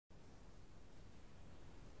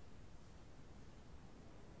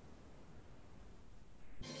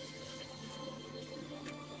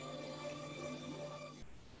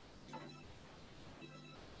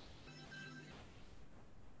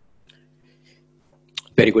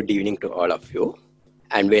Very good evening to all of you,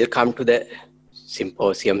 and welcome to the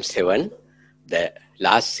Symposium 7, the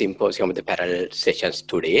last symposium of the parallel sessions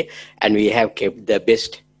today, and we have kept the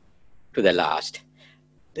best to the last.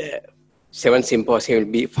 The 7th symposium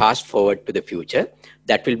will be fast forward to the future.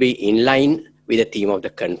 That will be in line with the theme of the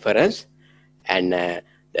conference, and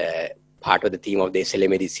the part of the theme of the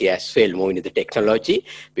SLMED is as well, moving into the technology,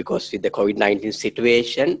 because with the COVID-19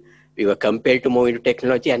 situation, we were compelled to move into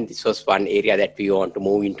technology, and this was one area that we want to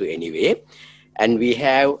move into anyway. And we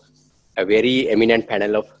have a very eminent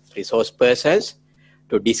panel of resource persons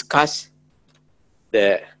to discuss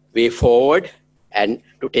the way forward and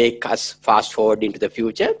to take us fast forward into the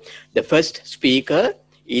future. The first speaker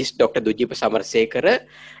is Dr. Dujeepa Samarasekera.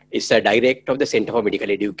 He's the director of the Center for Medical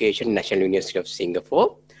Education, National University of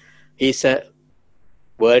Singapore. He's a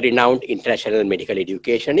world-renowned international medical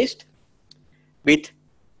educationist with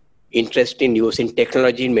interest in using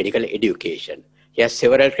technology in medical education. He has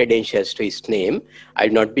several credentials to his name. I'll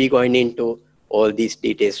not be going into all these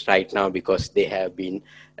details right now because they have been,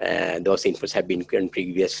 those infos have been given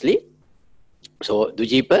previously. So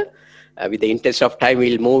Dujeepa, with the interest of time,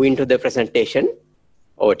 we'll move into the presentation.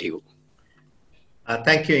 Over to you.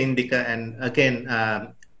 Thank you, Indika. And again,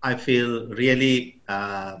 I feel really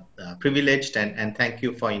privileged and thank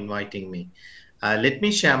you for inviting me. Let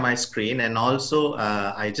me share my screen, and also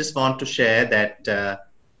I just want to share that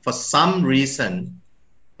for some reason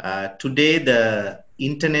today the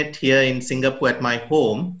internet here in Singapore at my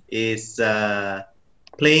home is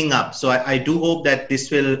playing up. So I do hope that this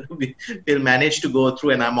will manage to go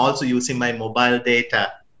through, and I'm also using my mobile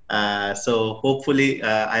data. So hopefully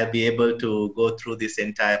I'll be able to go through this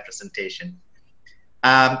entire presentation.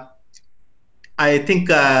 I think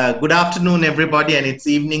good afternoon, everybody, and it's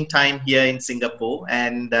evening time here in Singapore.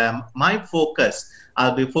 And my focus,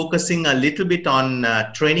 I'll be focusing a little bit on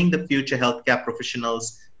training the future healthcare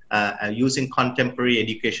professionals using contemporary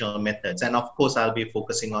educational methods. And of course, I'll be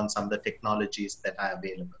focusing on some of the technologies that are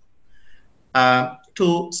available.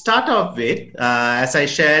 To start off with, as I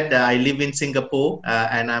shared, I live in Singapore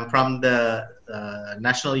and I'm from the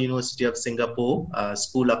National University of Singapore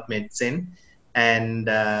School of Medicine, and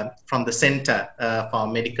from the Center for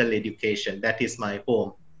Medical Education. That is my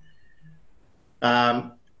home.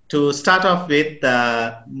 To start off with,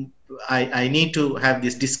 I need to have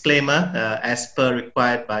this disclaimer as per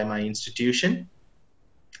required by my institution.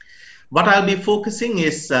 What I'll be focusing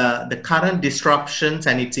is the current disruptions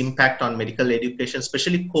and its impact on medical education,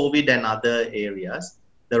 especially COVID and other areas,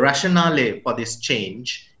 the rationale for this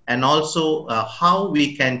change, and also how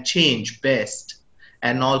we can change best,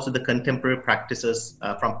 and also the contemporary practices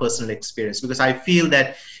from personal experience. Because I feel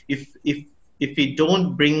that if we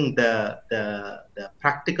don't bring the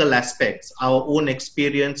practical aspects, our own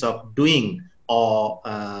experience of doing or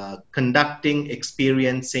conducting,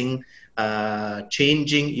 experiencing,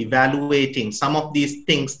 changing, evaluating some of these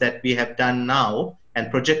things that we have done now and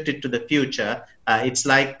projected to the future, it's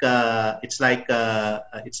like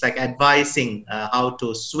advising how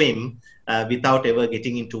to swim without ever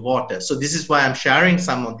getting into water. So this is why I'm sharing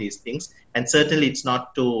some of these things, and certainly it's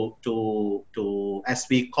not to as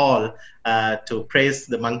we call to praise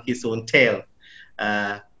the monkey's own tail.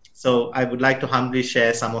 So I would like to humbly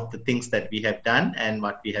share some of the things that we have done and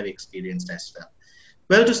what we have experienced as well.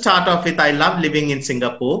 Well, to start off with, I love living in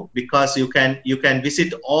Singapore because you can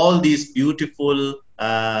visit all these beautiful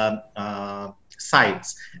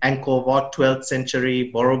sites. Angkor Wat, 12th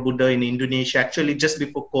century, Borobudur in Indonesia. Actually, just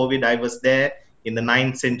before COVID, I was there in the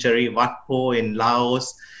 9th century, Wat Po in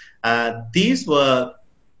Laos. These were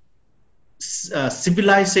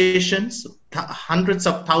civilizations, hundreds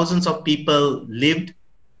of thousands of people lived,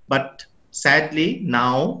 but sadly,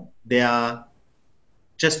 now they are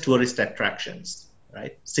just tourist attractions.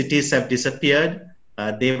 Right? Cities have disappeared.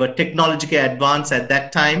 They were technologically advanced at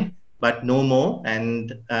that time, but no more.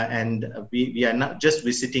 And we are not just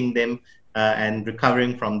visiting them and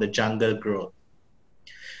recovering from the jungle growth.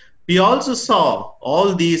 We also saw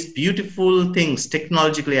all these beautiful things,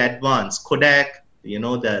 technologically advanced. Kodak, you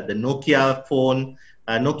know, the Nokia phone.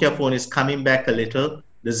 Nokia phone is coming back a little.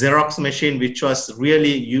 The Xerox machine, which was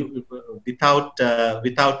really without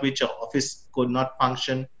which an office could not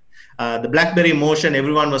function. The BlackBerry Motion,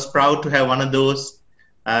 everyone was proud to have one of those.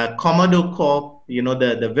 Commodore Corp, you know,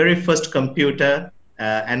 the very first computer,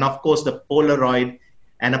 and of course the Polaroid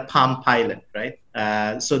and a Palm Pilot, right?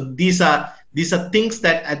 So these are things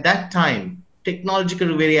that at that time,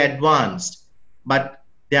 technologically very advanced, but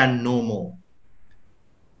they are no more.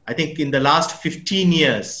 I think in the last 15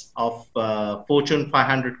 years of Fortune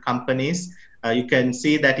 500 companies, you can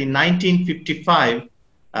see that in 1955,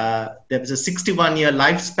 there was a 61-year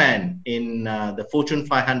lifespan in the Fortune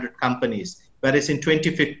 500 companies, whereas in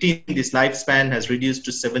 2015, this lifespan has reduced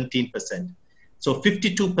to 17%. So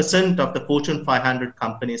 52% of the Fortune 500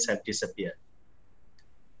 companies have disappeared.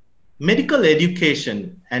 Medical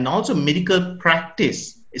education and also medical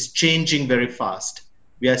practice is changing very fast.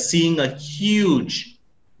 We are seeing a huge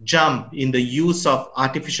jump in the use of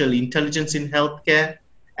artificial intelligence in healthcare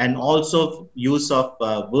and also use of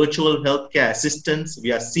virtual healthcare assistants.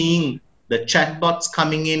 We are seeing the chatbots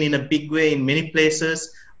coming in a big way in many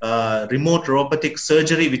places, remote robotic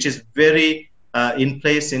surgery, which is very in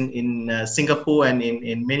place in Singapore and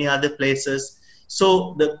in many other places.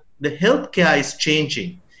 So the healthcare is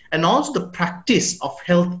changing. And also the practice of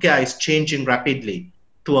healthcare is changing rapidly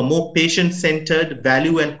to a more patient-centered,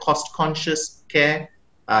 value and cost-conscious care,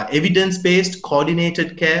 evidence-based,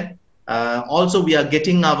 coordinated care. Also, we are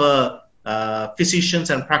getting our physicians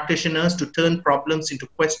and practitioners to turn problems into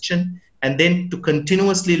question and then to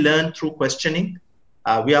continuously learn through questioning.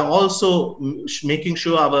 We are also making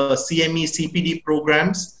sure our CME, CPD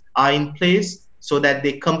programs are in place so that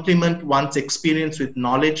they complement one's experience with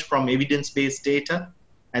knowledge from evidence-based data,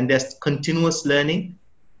 and there's continuous learning.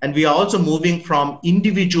 And we are also moving from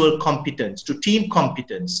individual competence to team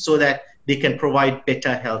competence so that they can provide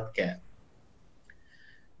better healthcare.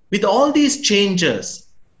 With all these changes,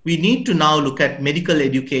 we need to now look at medical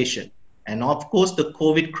education. And of course, the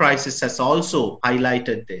COVID crisis has also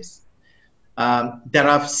highlighted this. There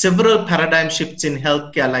are several paradigm shifts in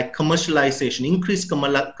healthcare, like commercialization, increased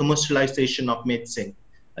commercialization of medicine,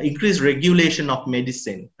 increased regulation of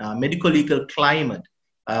medicine, medical legal climate,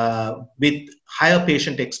 with higher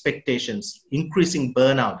patient expectations, increasing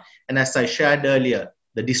burnout, and as I shared earlier,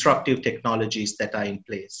 the disruptive technologies that are in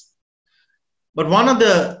place. But one of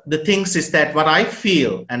the things is that what I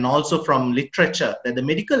feel, and also from literature, that the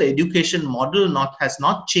medical education model has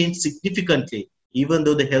not changed significantly, even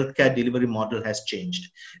though the healthcare delivery model has changed.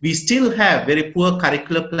 We still have very poor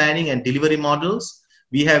curricular planning and delivery models.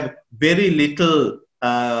 We have very little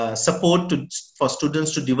support for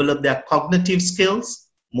students to develop their cognitive skills.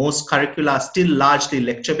 Most curricula are still largely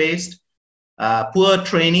lecture-based. Poor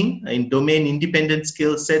training in domain-independent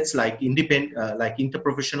skill sets like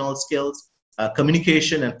interprofessional skills,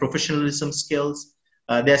 communication and professionalism skills.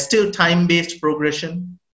 There's still time-based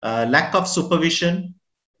progression, lack of supervision.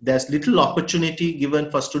 There's little opportunity given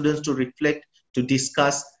for students to reflect, to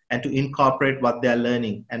discuss, and to incorporate what they're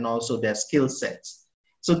learning and also their skill sets.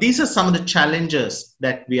 So these are some of the challenges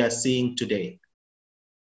that we are seeing today.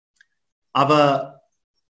 Our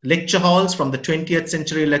lecture halls from the 20th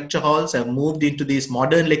century lecture halls have moved into these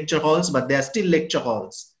modern lecture halls, but they are still lecture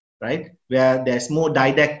halls, right? Where there's more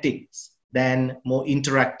didactics than more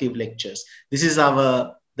interactive lectures. This is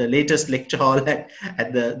the latest lecture hall at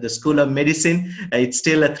the School of Medicine. It's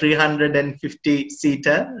still a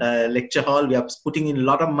 350-seater lecture hall. We are putting in a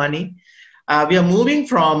lot of money. We are moving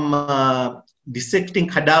from dissecting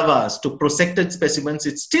cadavers to prosected specimens.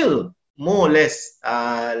 It's still more or less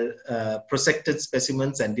prosected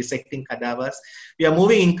specimens and dissecting cadavers. We are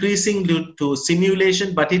moving increasingly to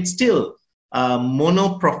simulation, but it's still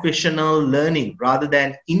mono-professional learning rather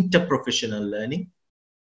than interprofessional learning.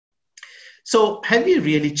 So have we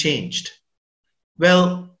really changed?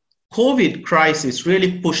 Well, COVID crisis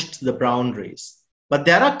really pushed the boundaries, but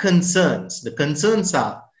there are concerns. The concerns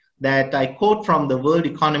are that I quote from the World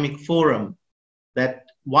Economic Forum that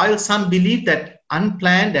while some believe that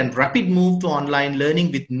unplanned and rapid move to online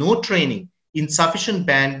learning with no training, insufficient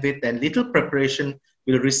bandwidth, and little preparation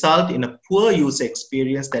will result in a poor user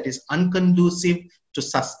experience that is unconducive to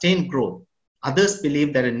sustained growth. Others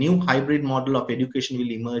believe that a new hybrid model of education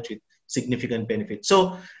will emerge with significant benefits.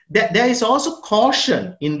 So there is also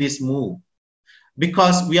caution in this move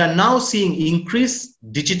because we are now seeing increased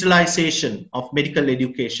digitalization of medical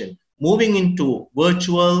education, moving into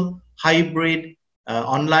virtual, hybrid,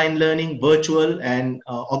 online learning, virtual and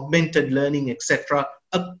augmented learning, etc.,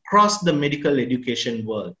 across the medical education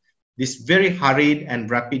world. This very hurried and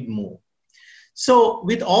rapid move. So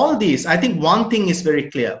with all these, I think one thing is very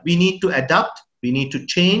clear. We need to adapt, we need to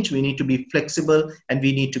change, we need to be flexible, and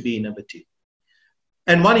we need to be innovative.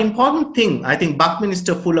 And one important thing, I think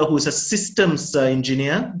Buckminster Fuller, who's a systems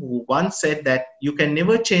engineer, who once said that you can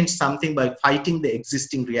never change something by fighting the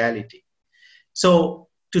existing reality. So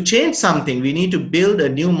to change something, we need to build a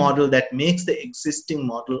new model that makes the existing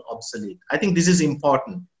model obsolete. I think this is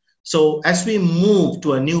important. So as we move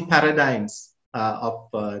to a new paradigms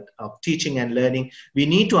of teaching and learning, we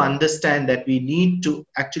need to understand that we need to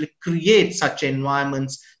actually create such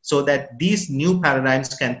environments so that these new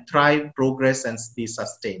paradigms can thrive, progress, and be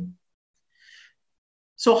sustained.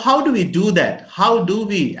 So how do we do that? How do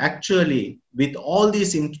we actually, with all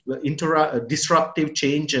these disruptive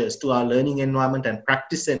changes to our learning environment and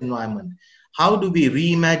practice environment, how do we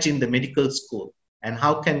reimagine the medical school? And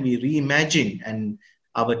how can we reimagine and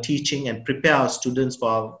our teaching and prepare our students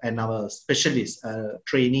for and our specialists,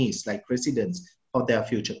 trainees like residents for their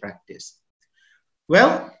future practice?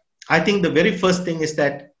 Well, I think the very first thing is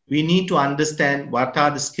that we need to understand what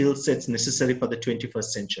are the skill sets necessary for the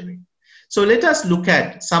 21st century. So let us look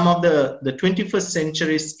at some of the 21st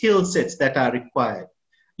century skill sets that are required.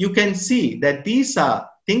 You can see that these are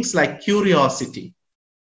things like curiosity,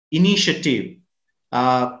 initiative,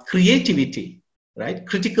 creativity, right?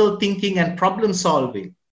 Critical thinking and problem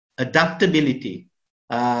solving, adaptability,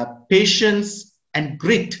 patience and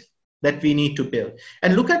grit that we need to build.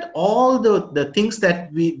 And look at all the things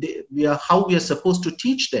that how we are supposed to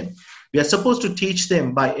teach them. We are supposed to teach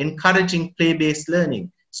them by encouraging play-based learning,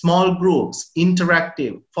 small groups,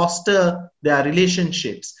 interactive, foster their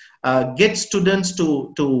relationships, get students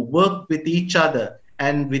to work with each other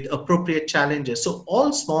and with appropriate challenges. So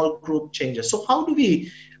all small group changes. So how do we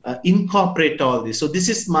incorporate all this? So this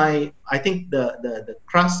is I think the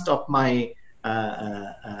crust of my,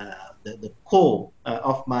 the core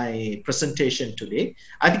of my presentation today.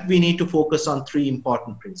 I think we need to focus on three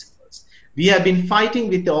important principles. We have been fighting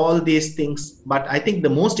with all these things, but I think the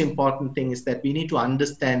most important thing is that we need to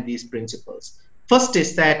understand these principles. First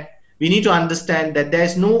is that we need to understand that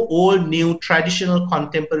there's no old, new, traditional,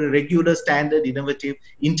 contemporary, regular, standard, innovative,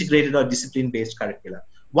 integrated, or discipline-based curricula.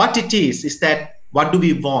 What it is that what do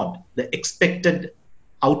we want? The expected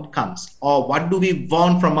outcomes, or what do we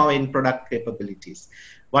want from our end product capabilities?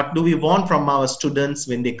 What do we want from our students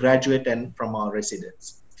when they graduate and from our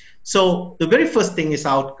residents? So the very first thing is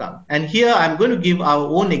outcome. And here I'm going to give our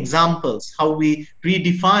own examples, how we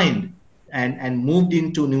redefined and moved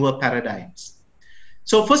into newer paradigms.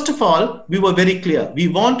 So first of all, we were very clear. We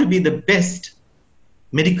want to be the best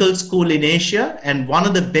medical school in Asia and one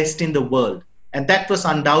of the best in the world. And that was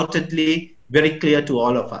undoubtedly very clear to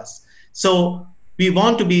all of us. So we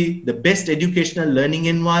want to be the best educational learning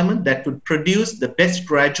environment that would produce the best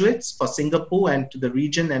graduates for Singapore and to the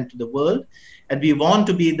region and to the world. And we want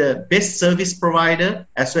to be the best service provider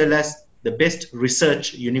as well as the best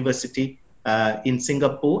research university in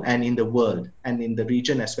Singapore and in the world, and in the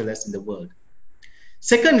region as well as in the world.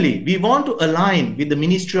 Secondly, we want to align with the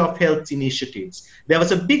Ministry of Health's initiatives. There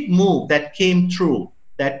was a big move that came through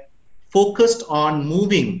that focused on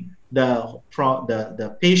moving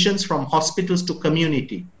the patients from hospitals to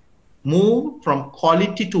community, move from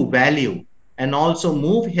quality to value, and also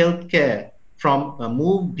move healthcare from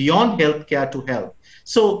move beyond healthcare to health.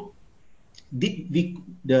 So the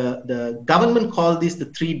government called this the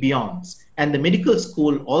three beyonds, and the medical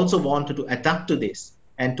school also wanted to adapt to this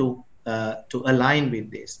and to align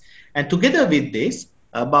with this. And together with this,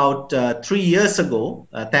 about 3 years ago,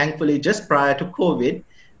 thankfully just prior to COVID,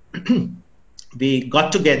 we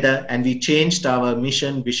got together and we changed our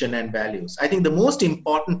mission, vision, and values. I think the most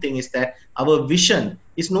important thing is that our vision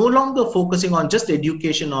is no longer focusing on just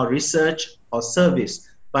education or research or service,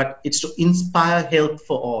 but it's to inspire health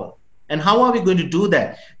for all. And how are we going to do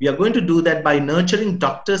that? We are going to do that by nurturing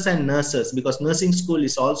doctors and nurses, because nursing school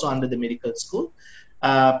is also under the medical school,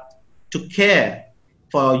 to care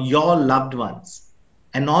for your loved ones,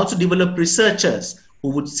 and also develop researchers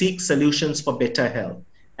who would seek solutions for better health.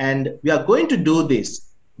 And we are going to do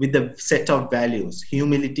this with a set of values: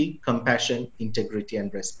 humility, compassion, integrity,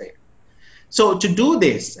 and respect. So to do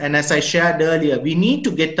this, and as I shared earlier, we need to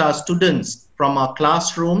get our students from our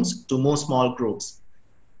classrooms to more small groups,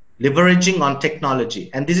 leveraging on technology.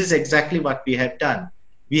 And this is exactly what we have done.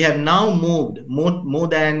 We have now moved more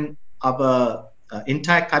than our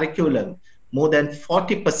entire curriculum, more than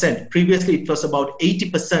 40%. Previously, it was about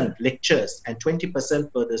 80% lectures and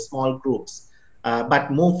 20% were the small groups.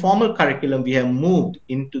 But more formal curriculum, we have moved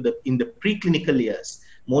in the preclinical years.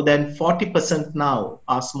 More than 40% now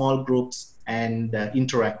are small groups and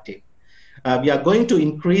interactive. We are going to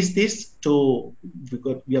increase this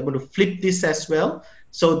we are going to flip this as well.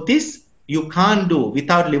 So this you can't do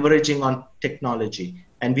without leveraging on technology.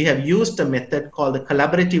 And we have used a method called the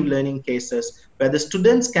collaborative learning cases, where the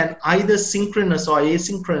students can either synchronous or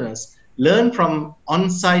asynchronous learn from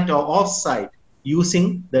on-site or off-site,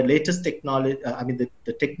 using the latest technology,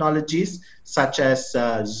 the technologies such as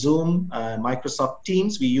Zoom, Microsoft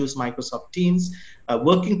Teams. We use Microsoft Teams,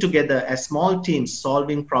 working together as small teams,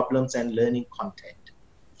 solving problems and learning content.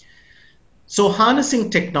 So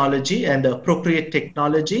harnessing technology and the appropriate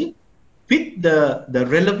technology with the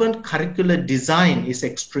relevant curricular design is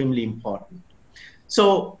extremely important.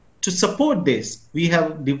 So to support this, we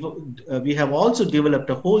have also developed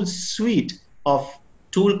a whole suite of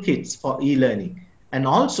toolkits for e-learning, and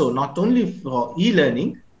also not only for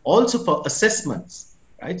e-learning, also for assessments,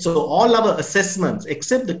 right? So all our assessments,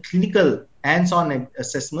 except the clinical hands-on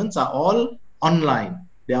assessments, are all online.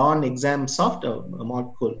 They are on ExamSoft, a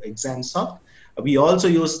mod called ExamSoft. We also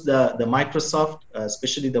use the Microsoft,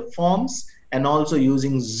 especially the forms, and also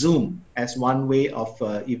using Zoom as one way of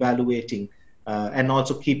evaluating and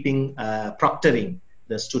also keeping proctoring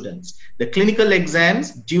the students. The clinical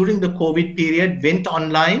exams during the COVID period went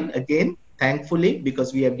online again, thankfully,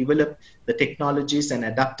 because we have developed the technologies and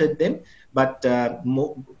adapted them. But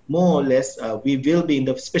more or less, we will be,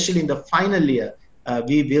 especially in the final year,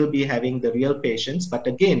 we will be having the real patients, but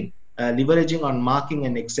again, leveraging on marking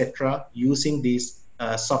and etc. using these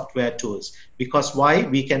software tools. Because why?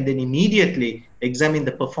 We can then immediately examine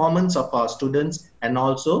the performance of our students, and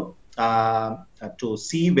also to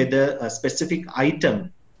see whether a specific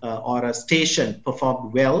item or a station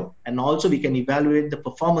performed well, and also we can evaluate the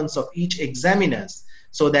performance of each examiners,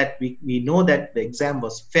 so that we know that the exam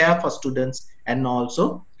was fair for students and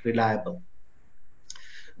also reliable.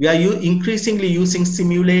 We are increasingly using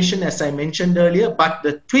simulation, as I mentioned earlier, but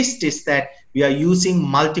the twist is that we are using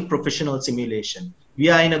multi-professional simulation. We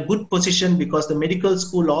are in a good position because the medical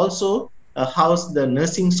school also house the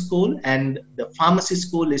nursing school, and the pharmacy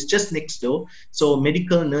school is just next door. So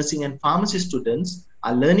medical, nursing, and pharmacy students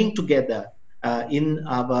are learning together in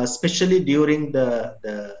our, especially during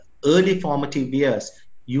the early formative years,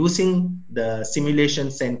 using the simulation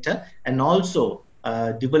center, and also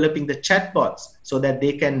developing the chatbots so that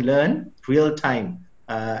they can learn real time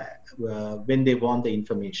when they want the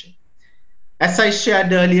information. As I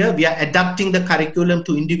shared earlier, we are adapting the curriculum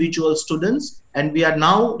to individual students, and we are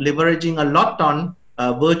now leveraging a lot on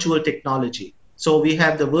virtual technology. So we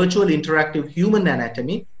have the virtual interactive human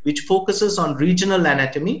anatomy, which focuses on regional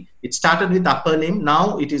anatomy. It started with upper limb,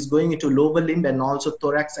 now it is going into lower limb and also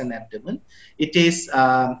thorax and abdomen. It's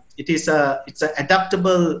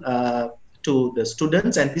adaptable to the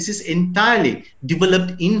students, and this is entirely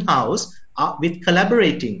developed in-house with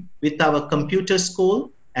collaborating with our computer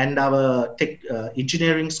school and our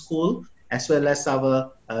engineering school, as well as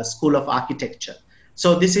our School of Architecture.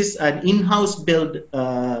 So this is an in-house built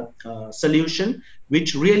solution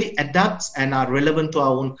which really adapts and are relevant to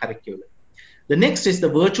our own curriculum. The next is the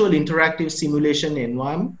virtual interactive simulation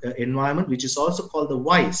environment, which is also called the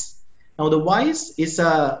WISE. Now the WISE is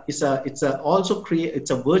a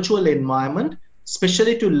virtual environment,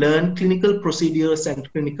 especially to learn clinical procedures and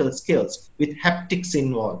clinical skills with haptics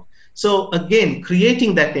involved. So again,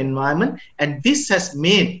 creating that environment, and this has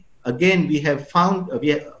made, again, we have found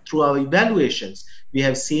through our evaluations, we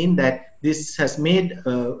have seen that this has made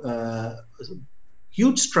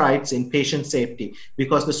huge strides in patient safety,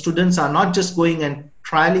 because the students are not just going and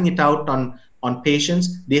trialing it out on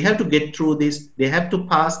patients. They have to get through this, they have to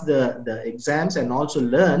pass the exams and also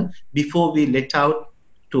learn before we let out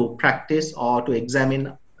to practice or to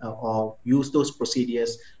examine or use those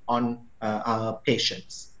procedures on our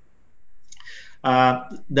patients.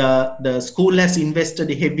 The school has invested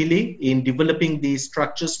heavily in developing these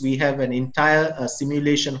structures. We have an entire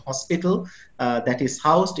simulation hospital that is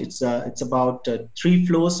housed. It's about 3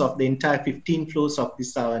 floors of the entire 15 floors of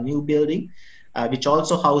this new building, which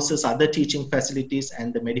also houses other teaching facilities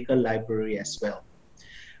and the medical library as well.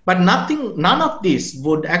 But none of this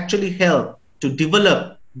would actually help to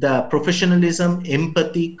develop the professionalism,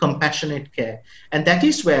 empathy, compassionate care. And that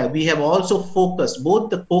is where we have also focused both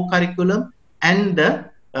the co-curriculum and the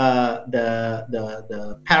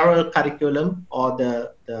parallel curriculum, or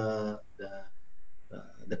the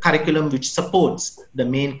curriculum which supports the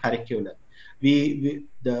main curriculum.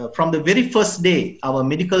 From the very first day, our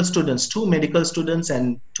medical students, 2 medical students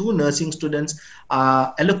and 2 nursing students,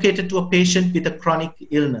 are allocated to a patient with a chronic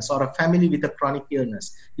illness or a family with a chronic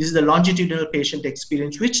illness. This is the longitudinal patient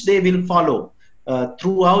experience, which they will follow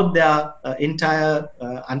throughout their entire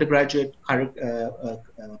undergraduate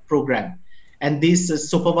program. And this is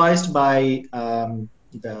supervised by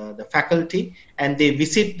the faculty, and they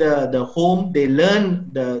visit the home, they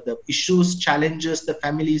learn the issues, challenges the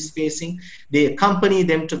family is facing, they accompany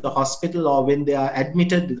them to the hospital, or when they are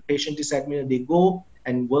admitted, the patient is admitted, they go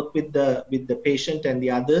and work with the patient and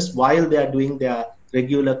the others while they are doing their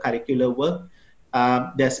regular curricular work.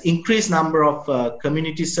 There's increased number of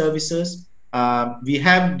community services. We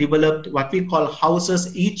have developed what we call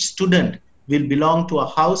houses. Each student will belong to a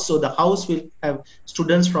house, so the house will have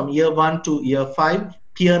students from year 1 to year 5.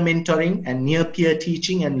 Peer mentoring and near peer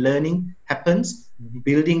teaching and learning happens,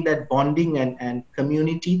 building that bonding and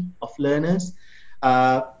community of learners.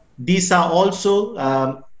 These are also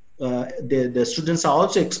the students are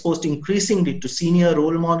also exposed increasingly to senior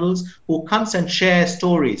role models who comes and share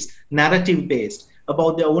stories, narrative based,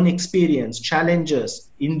 about their own experience, challenges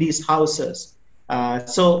in these houses.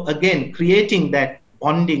 So again, creating that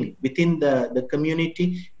bonding within the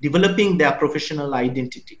community, developing their professional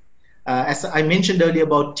identity. As I mentioned earlier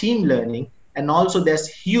about team learning, and also there's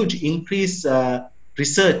huge increased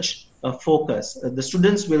research focus. The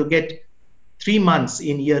students will get 3 months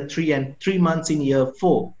in year 3 and 3 months in year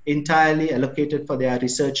 4 entirely allocated for their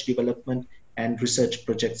research development and research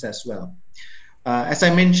projects as well. As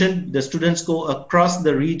I mentioned, the students go across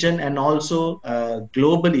the region and also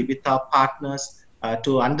globally with our partners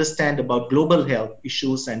to understand about global health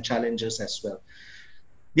issues and challenges as well.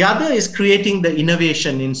 The other is creating the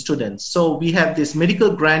innovation in students. So we have this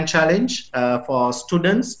medical grant challenge for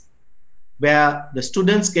students, where the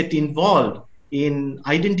students get involved in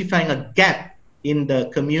identifying a gap in the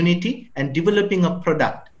community and developing a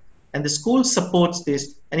product. And the school supports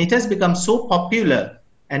this, and it has become so popular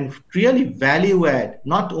and really value add,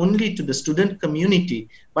 not only to the student community,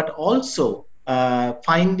 but also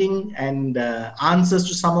finding and answers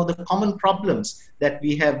to some of the common problems that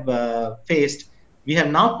we have faced. We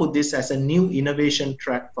have now put this as a new innovation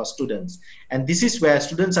track for students. And this is where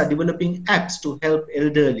students are developing apps to help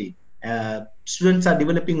elderly. Students are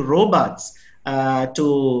developing robots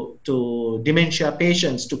to dementia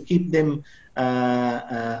patients to keep them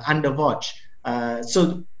under watch.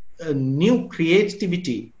 So new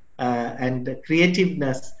creativity and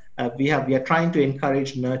creativeness we are trying to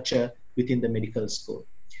encourage, nurture within the medical school.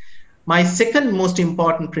 My second most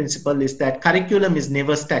important principle is that curriculum is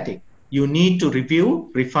never static. You need to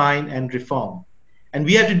review, refine, and reform. And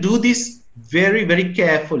we have to do this very, very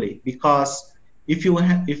carefully, because if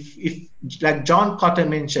like John Cotter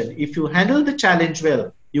mentioned, if you handle the challenge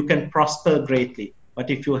well, you can prosper greatly. But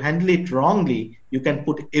if you handle it wrongly, you can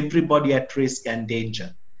put everybody at risk and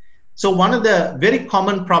danger. So one of the very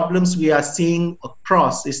common problems we are seeing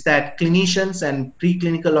across is that clinicians and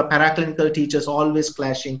preclinical or paraclinical teachers always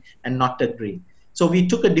clashing and not agreeing. So we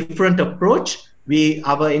took a different approach.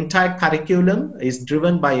 Our entire curriculum is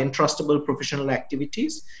driven by entrustable professional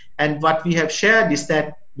activities. And what we have shared is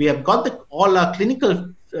that we have got all our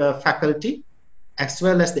clinical faculty as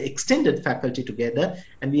well as the extended faculty together.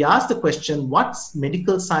 And we asked the question, what's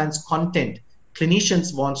medical science content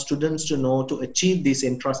clinicians want students to know to achieve these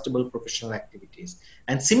entrustable professional activities?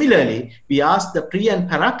 And similarly, we asked the pre and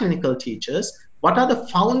paraclinical teachers, what are the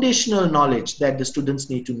foundational knowledge that the students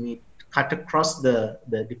need to cut across the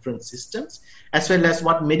different systems, as well as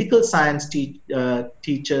what medical science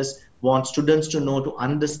teachers want students to know to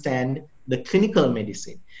understand the clinical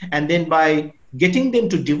medicine. And then by getting them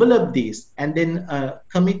to develop these, and then a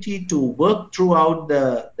committee to work throughout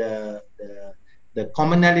the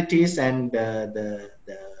commonalities and the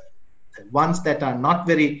ones that are not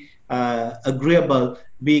very agreeable,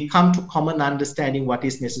 we come to common understanding what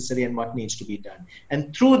is necessary and what needs to be done.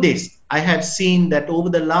 And through this, I have seen that over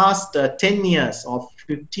the last 10 years or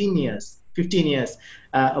 15 years,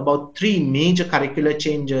 about 3 major curricular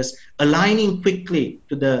changes aligning quickly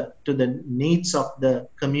to the needs of the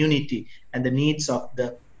community and the needs of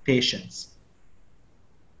the patients.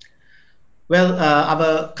 Well,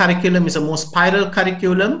 our curriculum is a more spiral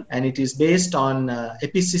curriculum, and it is based on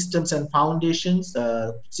episystems and foundations,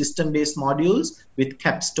 system-based modules with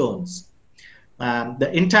capstones.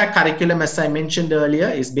 The entire curriculum, as I mentioned earlier,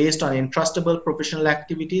 is based on entrustable professional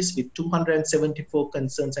activities with 274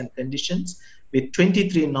 concerns and conditions, with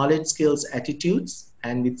 23 knowledge, skills, attitudes,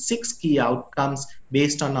 and with 6 key outcomes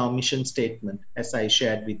based on our mission statement, as I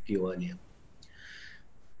shared with you earlier.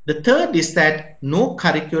 The third is that no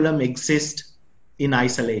curriculum exists in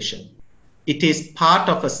isolation. It is part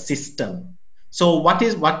of a system. So what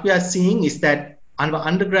we are seeing is that our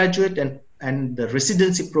undergraduate and the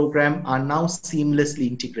residency program are now seamlessly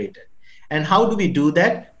integrated. And how do we do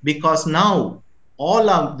that? Because now all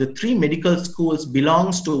of the 3 medical schools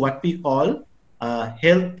belongs to what we call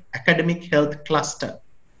academic health cluster.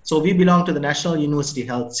 So we belong to the National University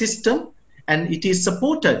Health System, and it is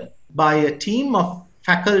supported by a team of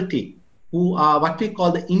faculty who are what we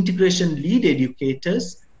call the integration lead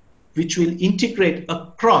educators, which will integrate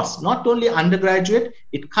across not only undergraduate,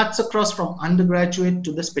 it cuts across from undergraduate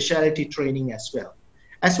to the specialty training as well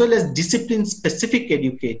as discipline specific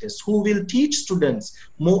educators who will teach students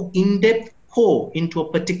more in-depth core into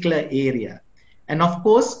a particular area. And of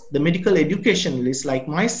course, the medical educationalists like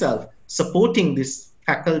myself supporting this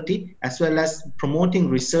faculty, as well as promoting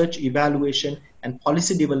research, evaluation, and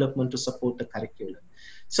policy development to support the curriculum.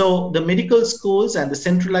 So the medical schools and the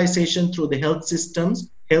centralization through the health systems,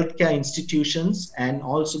 healthcare institutions, and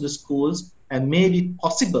also the schools and made it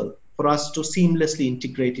possible for us to seamlessly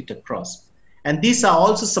integrate it across. And these are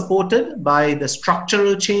also supported by the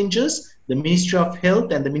structural changes, the Ministry of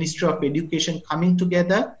Health and the Ministry of Education coming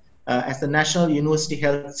together as the National University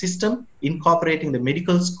Health System, incorporating the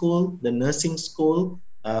medical school, the nursing school,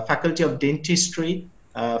 Faculty of Dentistry,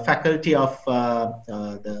 Faculty of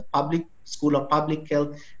the Public School of Public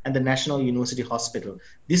Health, and the National University Hospital.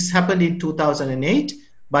 This happened in 2008,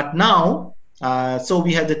 but now, so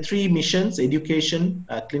we have the three missions: education,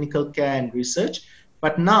 clinical care, and research.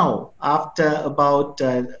 But now, after about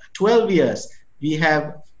 12 years, we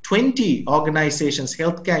have 20 organizations,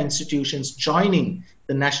 healthcare institutions joining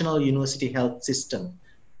the National University Health System.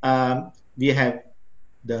 We have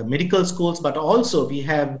the medical schools, but also we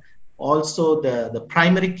have the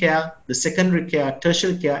primary care, the secondary care,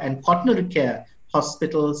 tertiary care, and quaternary care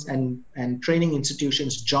hospitals and training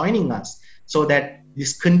institutions joining us, so that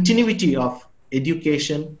this continuity of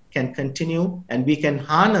education can continue, and we can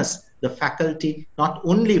harness the faculty not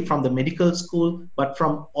only from the medical school, but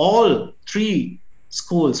from all three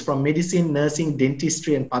schools, from medicine, nursing,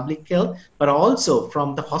 dentistry, and public health, but also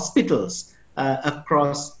from the hospitals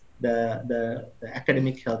across the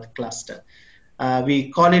academic health cluster. We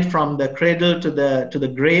call it from the cradle to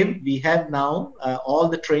the grave. We have now all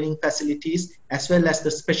the training facilities as well as the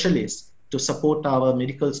specialists to support our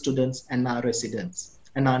medical students and our residents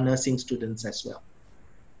and our nursing students as well.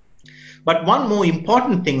 But one more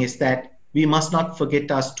important thing is that we must not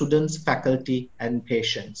forget our students, faculty, and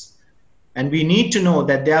patients. And we need to know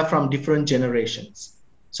that they are from different generations.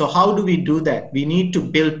 So how do we do that? We need to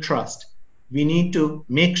build trust. We need to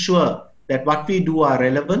make sure that what we do are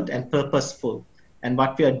relevant and purposeful, and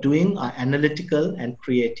what we are doing are analytical and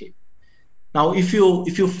creative. Now, if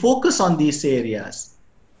you focus on these areas,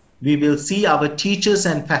 we will see our teachers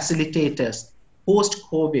and facilitators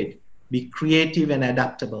post-COVID be creative and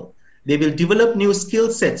adaptable. They will develop new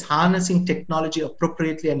skill sets, harnessing technology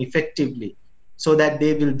appropriately and effectively, so that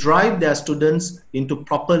they will drive their students into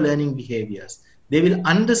proper learning behaviors. They will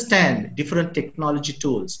understand different technology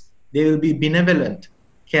tools. They will be benevolent,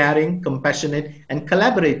 caring, compassionate, and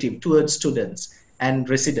collaborative towards students and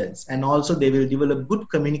residents. And also they will develop good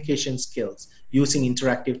communication skills using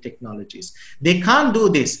interactive technologies. They can't do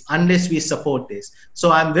this unless we support this.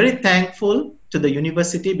 So I'm very thankful to the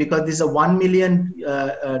university, because this is a $1 million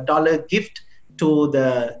gift to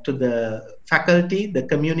the faculty, the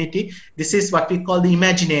community. This is what we call the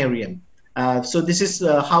Imaginarium. So this is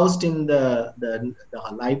housed in the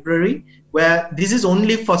library, where this is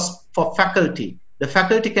only for faculty. The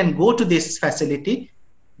faculty can go to this facility,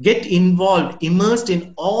 get involved, immersed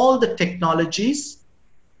in all the technologies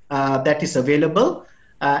that is available,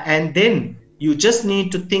 and then you just need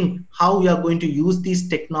to think how you are going to use these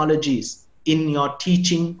technologies in your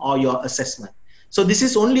teaching or your assessment. So this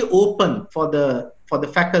is only open for the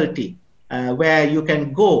faculty, where you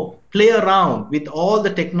can go play around with all the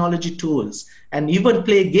technology tools and even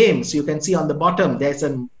play games. You can see on the bottom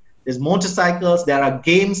there's motorcycles, there are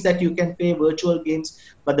games that you can play, virtual games.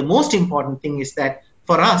 But the most important thing is that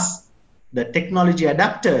for us, the technology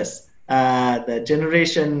adapters, the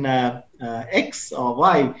generation X or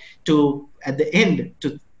Y, to at the end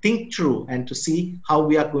to think through and to see how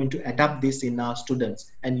we are going to adapt this in our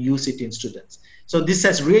students and use it in students. So this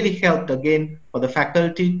has really helped, again, for the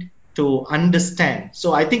faculty to understand.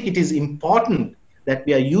 So I think it is important that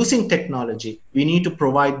we are using technology. We need to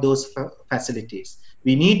provide those facilities.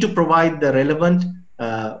 We need to provide the relevant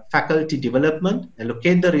faculty development,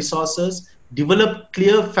 allocate the resources, develop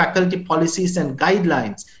clear faculty policies and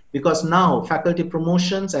guidelines, because now faculty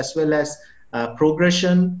promotions as well as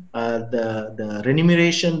progression, the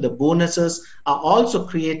remuneration, the bonuses are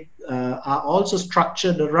also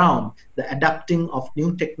structured around the adapting of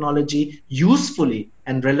new technology usefully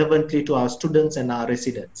and relevantly to our students and our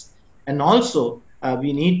residents. And also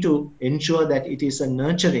we need to ensure that it is a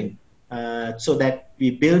nurturing, so that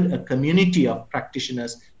we build a community of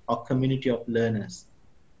practitioners or community of learners.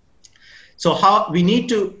 So how we need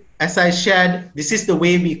to, as I shared, this is the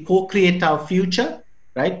way we co-create our future,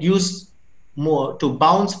 right? Use more to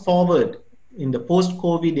bounce forward in the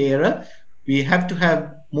post-COVID era. We have to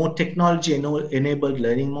have more technology-enabled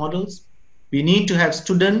learning models. We need to have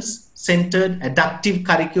students-centered adaptive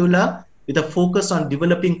curricula with a focus on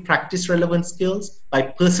developing practice-relevant skills by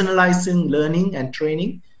personalizing learning and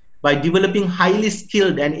training, by developing highly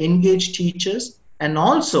skilled and engaged teachers, and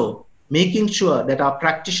also making sure that our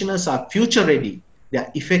practitioners are future-ready. They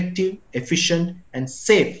are effective, efficient, and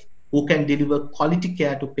safe, who can deliver quality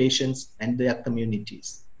care to patients and their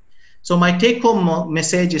communities. So my take-home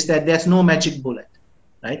message is that there's no magic bullet,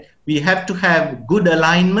 right? We have to have good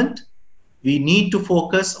alignment We need to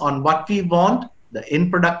focus on what we want, the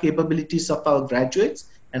end product capabilities of our graduates,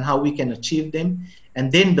 and how we can achieve them.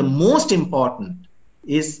 And then the most important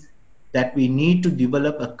is that we need to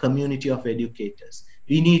develop a community of educators.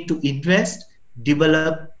 We need to invest,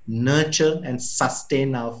 develop, nurture, and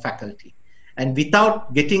sustain our faculty. And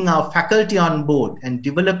without getting our faculty on board and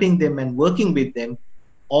developing them and working with them,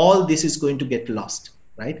 all this is going to get lost,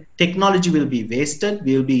 right? Technology will be wasted.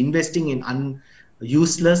 We will be investing in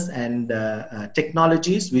useless and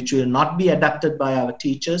technologies which will not be adapted by our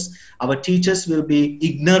teachers. Our teachers will be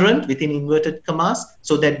ignorant, within inverted commas,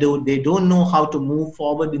 so that they don't know how to move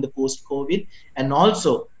forward in the post-COVID. And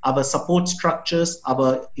also our support structures,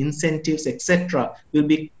 our incentives, etc., will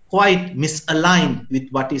be quite misaligned with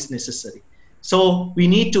what is necessary. So we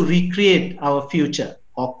need to recreate our future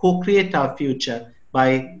or co-create our future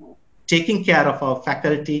by taking care of our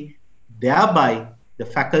faculty. Thereby, the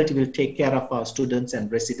faculty will take care of our students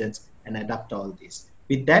and residents and adapt all this.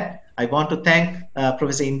 With that, I want to thank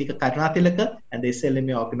Professor Indika Karunatilaka and the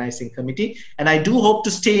SLMA Organizing Committee. And I do hope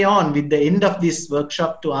to stay on with the end of this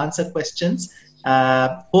workshop to answer questions.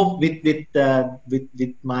 Hope with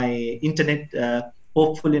my internet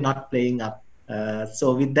hopefully not playing up.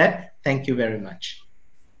 So with that, thank you very much.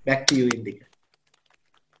 Back to you, Indika.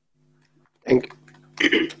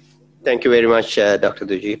 Thank you very much, Dr.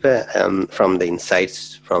 Dujeepa, from the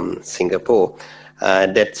insights from Singapore.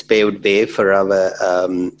 That's paved way for our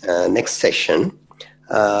next session.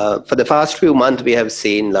 For the past few months, we have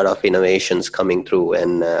seen a lot of innovations coming through,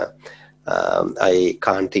 and I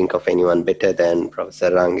can't think of anyone better than Professor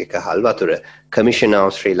Rangika Halwathura, Commissioner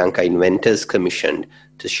of Sri Lanka Inventors Commission,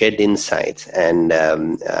 to shed insights and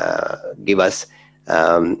give us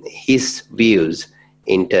his views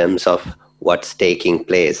in terms of what's taking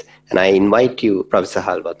place. And I invite you, Professor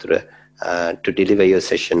Halwathura, to deliver your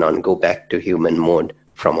session on Go Back to Human Mode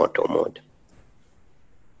from Auto Mode.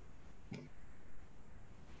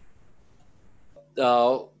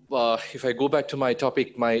 If I go back to my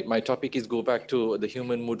topic, my topic is go back to the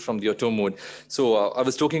human mood from the auto mode. So I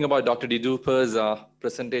was talking about Dr. Didupa's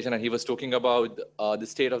presentation, and he was talking about the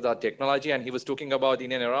state of the technology, and he was talking about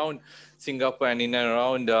in and around Singapore and in and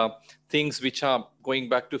around things which are going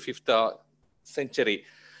back to 5th century.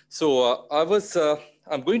 So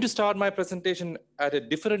I'm going to start my presentation at a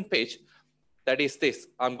different page. That is this.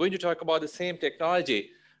 I'm going to talk about the same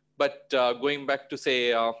technology, but going back to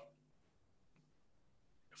say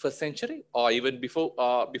 1st century or even before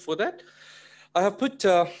that. I have put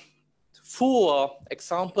 4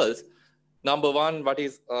 examples. Number one,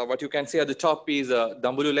 what you can see at the top is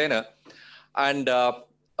Dambulu. And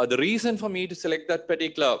the reason for me to select that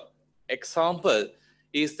particular example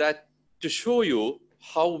is that to show you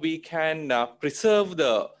how we can preserve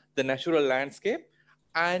the natural landscape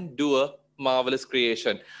and do a marvelous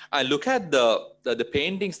creation. And look at the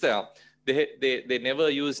paintings there. They never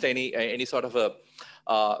used any sort of a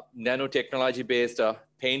nanotechnology based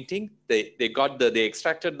painting. They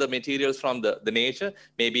extracted the materials from the nature,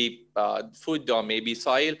 maybe food or maybe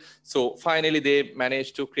soil. So finally they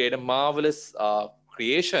managed to create a marvelous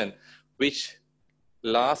creation which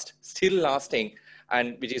still lasting,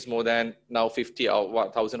 and which is more than now 50 or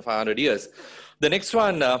 1,500 years. The next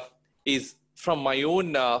one is from my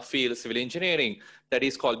own field, civil engineering, that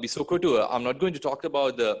is called Bisokotua. I'm not going to talk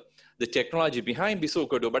about the technology behind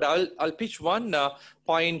Bisokotua, but I'll pitch one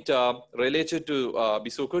point related to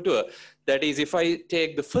Bisokotua. That is, if I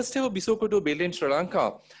take the first ever Bisokotua built in Sri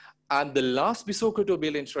Lanka and the last Bisokotua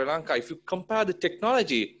built in Sri Lanka, if you compare the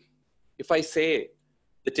technology, if I say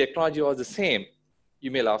the technology was the same, you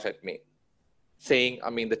may laugh at me, saying, I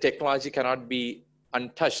mean, the technology cannot be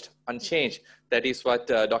untouched, unchanged. That is what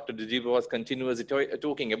Dr. Dujeepa was continuously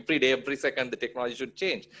talking. Every day, every second, the technology should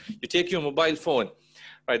change. You take your mobile phone,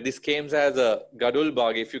 right? This came as a gadul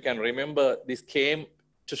bag. If you can remember, this came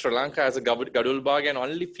to Sri Lanka as a gadul bag, and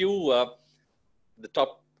only few the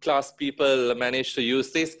top class people managed to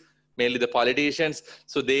use this, mainly the politicians.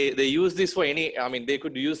 So they use this for they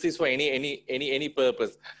could use this for any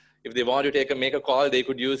purpose. If they want to make a call, they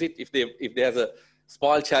could use it. If there's a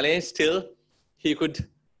small challenge, still he could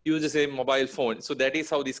use the same mobile phone. So that is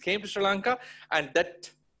how this came to Sri Lanka, and that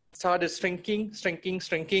started shrinking,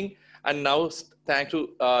 and now thanks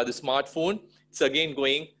to the smartphone, it's again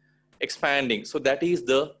expanding. So that is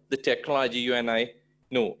the technology you and I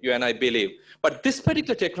know, you and I believe. But this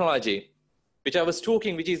particular technology, which I was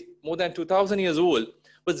talking, which is more than 2,000 years old,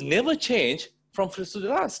 was never changed from first to the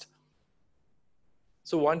last.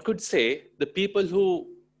 So one could say the people who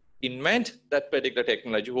invent that particular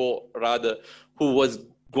technology, who was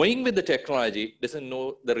going with the technology doesn't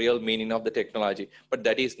know the real meaning of the technology, but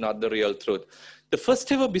that is not the real truth. The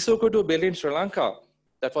first ever Bisoko 2 built in Sri Lanka,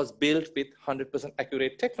 that was built with 100%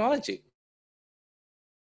 accurate technology.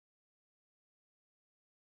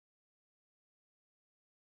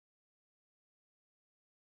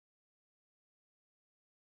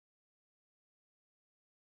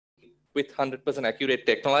 With 100% accurate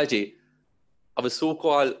technology, our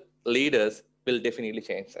so-called leaders will definitely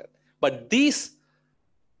change that. But these,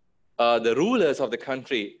 the rulers of the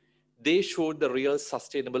country, they showed the real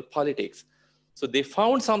sustainable politics. So they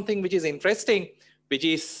found something which is interesting, which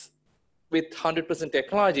is with 100%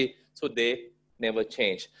 technology, so they never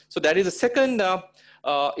change. So that is the second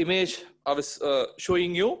image I was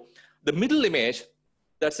showing you. The middle image,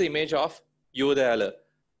 that's the image of Yodala.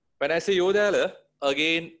 When I say Yodala,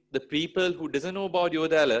 again, the people who doesn't know about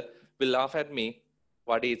Yodala will laugh at me.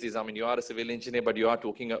 What is this? I mean, you are a civil engineer, but you're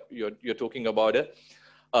talking about a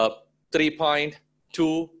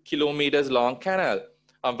 3.2 kilometers long canal.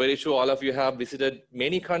 I'm very sure all of you have visited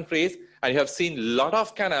many countries and you have seen a lot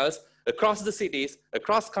of canals across the cities,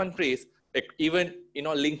 across countries, even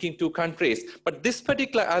linking two countries. But this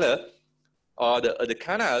particular the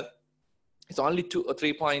canal is only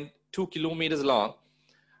 3.2 kilometers long.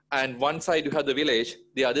 And one side you have the village,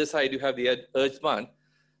 the other side you have the earthbound.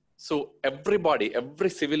 So everybody, every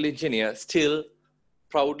civil engineer still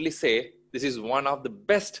proudly say, this is one of the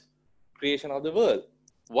best creation of the world.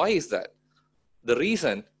 Why is that? The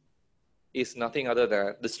reason is nothing other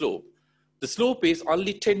than the slope. The slope is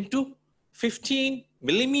only 10 to 15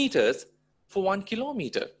 millimeters for 1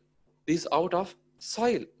 kilometer. This is out of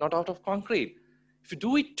soil, not out of concrete. If you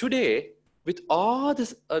do it today, with all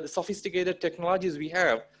this, the sophisticated technologies we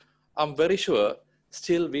have, I'm very sure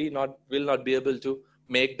still we will not be able to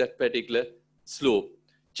make that particular slope.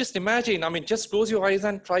 Just imagine, I mean, just close your eyes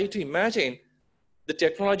and try to imagine the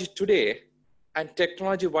technology today and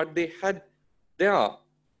technology what they had there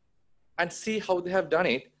and see how they have done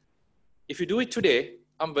it. If you do it today,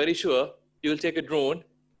 I'm very sure you will take a drone,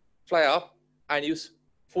 fly up and you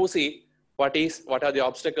foresee what are the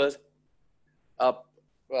obstacles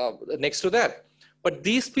next to that. But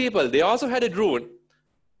these people, they also had a drone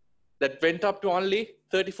that went up to only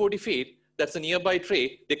 30, 40 feet. That's a nearby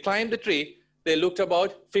tree. They climbed the tree. They looked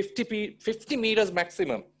about 50 meters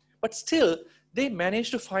maximum. But still, they managed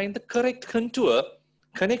to find the correct contour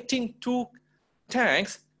connecting two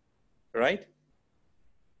tanks, right?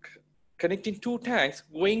 Connecting two tanks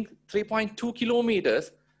going 3.2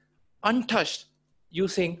 kilometers untouched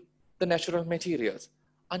using the natural materials.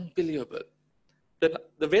 Unbelievable.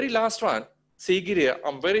 The very last one, Sigiriya,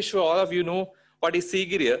 I'm very sure all of you know what is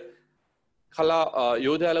Sigiriya.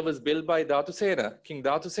 Yodala was built by Dhatusena, King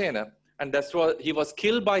Dhatusena, and that's why he was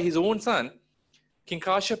killed by his own son, King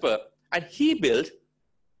Kashyapa, and he built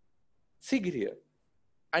Sigiriya.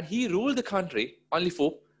 And he ruled the country only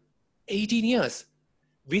for 18 years.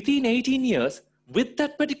 Within 18 years, with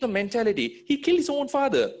that particular mentality, he killed his own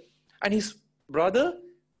father. And his brother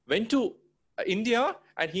went to India,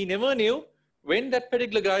 and he never knew when that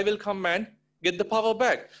particular guy will come and get the power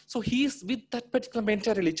back. So he's with that particular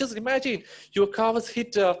mentality. Just imagine your car was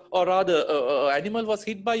hit, or rather, animal was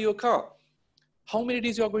hit by your car. How many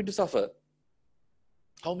days you are going to suffer?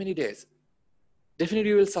 How many days?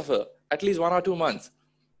 Definitely you will suffer at least 1 or 2 months.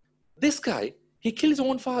 This guy, he killed his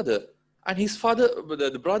own father, and his father,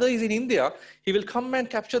 the brother is in India. He will come and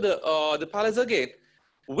capture the palace again.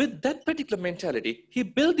 With that particular mentality, he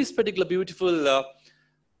built this particular beautiful,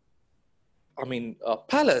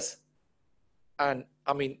 palace. And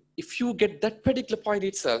I mean, if you get that particular point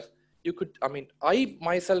itself, you could, I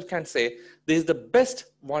myself can say this is the best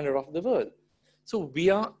wonder of the world. So we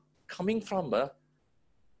are coming from a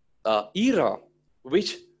era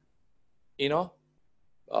which,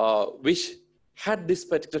 which had this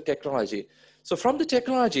particular technology. So from the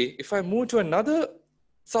technology, if I move to another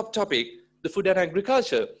subtopic, the food and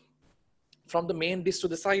agriculture, from the main dish to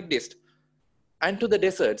the side dish and to the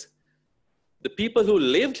deserts, the people who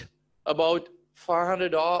lived about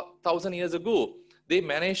 500 or 1,000 years ago, they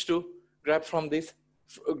managed to grab from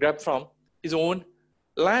his own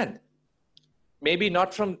land. Maybe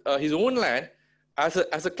not from his own land,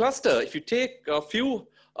 as a cluster. If you take a few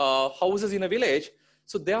houses in a village,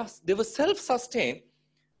 so they were self-sustained,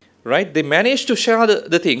 right? They managed to share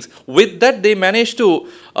the things. With that, they managed to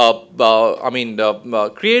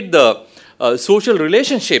create the social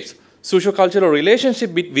relationships, socio-cultural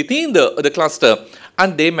relationship within the cluster,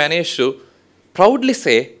 and they managed to proudly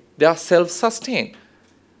say they are self-sustained.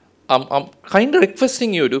 I'm kind of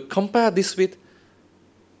requesting you to compare this with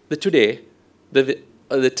the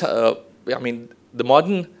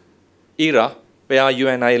modern era, where you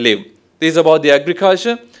and I live. This is about the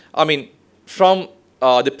agriculture. I mean, from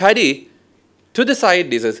the paddy to the side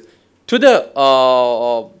dishes, to the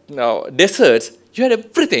deserts, you had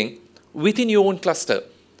everything within your own cluster.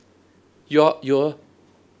 You're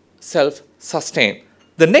self-sustained.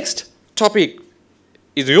 The next topic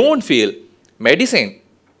is your own field, medicine.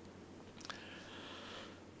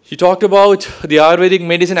 He talked about the Ayurvedic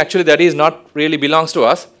medicine. Actually, that is not really belongs to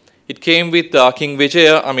us. It came with King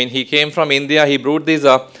Vijaya. I mean, he came from India. He brewed this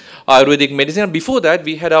Ayurvedic medicine. And before that,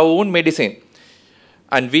 we had our own medicine.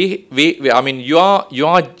 And I mean, you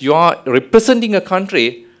are representing a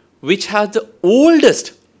country which has the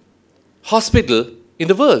oldest hospital in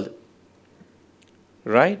the world,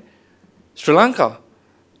 right? Sri Lanka,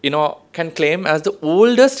 can claim as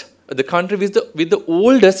the country with the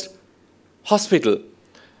oldest hospital.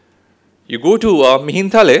 You go to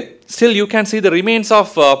Mihintale, still you can see the remains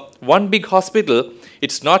of one big hospital.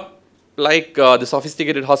 It's not like the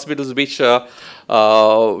sophisticated hospitals which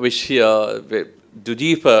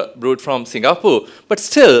Dujeepa brought from Singapore, but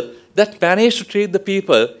still that managed to treat the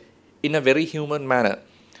people in a very human manner.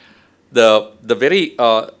 The very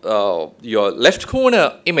your left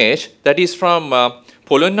corner image, that is from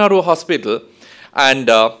Polonnaru Hospital, and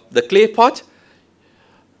the clay pot.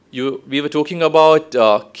 We were talking about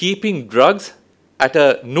keeping drugs at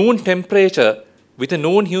a known temperature with a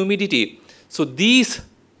known humidity. So these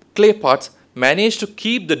clay pots managed to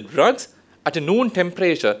keep the drugs at a known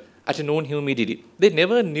temperature, at a known humidity. They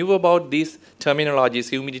never knew about these terminologies,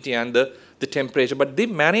 humidity and the temperature, but they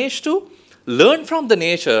managed to learn from the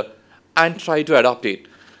nature and try to adopt it.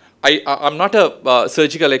 I'm not a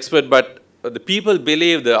surgical expert, but the people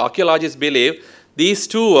believe, the archaeologists believe, these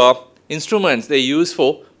two instruments they use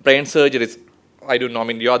for brain surgeries. I don't know, I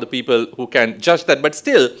mean, you are the people who can judge that. But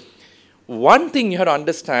still, one thing you have to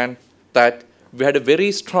understand, that we had a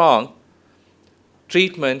very strong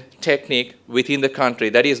treatment technique within the country.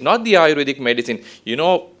 That is not the Ayurvedic medicine.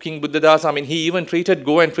 King Buddhadas, I mean, he even treated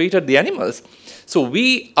the animals. So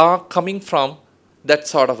we are coming from that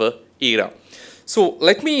sort of a era. So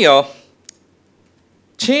let me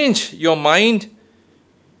change your mind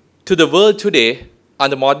to the world today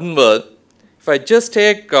and the modern world. If I just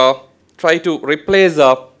try to replace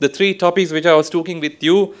the three topics which I was talking with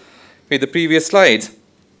you with the previous slides,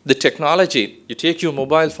 the technology, you take your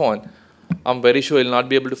mobile phone, I'm very sure you'll not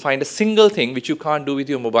be able to find a single thing which you can't do with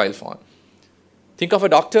your mobile phone. Think of a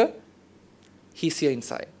doctor, he's here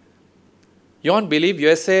inside. You won't believe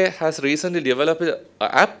USA has recently developed an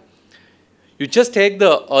app. You just take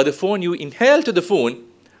the phone, you inhale to the phone,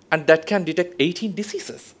 and that can detect 18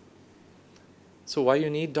 diseases. So why you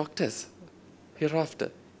need doctors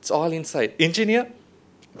hereafter? It's all inside. Engineer?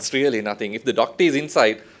 It's really nothing. If the doctor is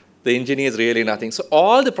inside, the engineer is really nothing. So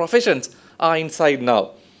all the professions are inside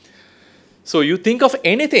now. So you think of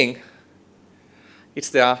anything, it's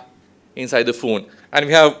there inside the phone. And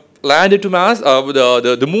we have landed to Mars,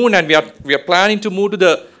 the moon, and we are planning to move to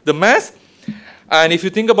the Mars. And if you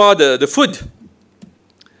think about the food,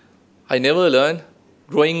 I never learned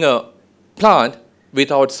growing a plant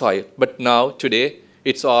without soil. But now, today,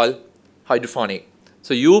 it's all hydroponic.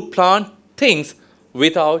 So you plant things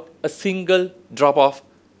without a single drop of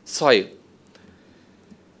soil.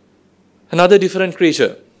 Another different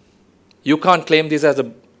creature. You can't claim this as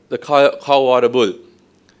the cow or a bull.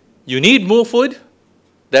 You need more food.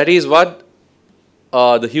 That is what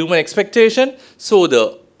the human expectation. So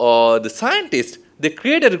the scientists, they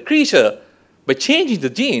created a creature by changing the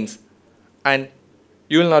genes, and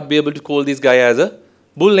you will not be able to call this guy as a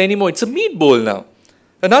bull anymore. It's a meat bowl now.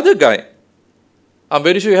 Another guy. I'm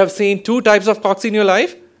very sure you have seen two types of cocks in your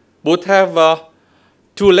life. Both have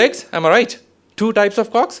 2 legs. Am I right? 2 types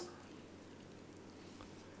of cocks.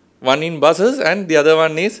 One in buses and the other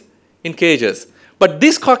one is in cages. But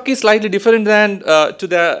this cock is slightly different than to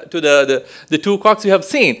the 2 cocks you have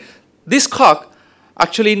seen. This cock,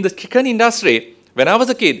 actually in the chicken industry, when I was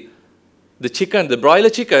a kid, the broiler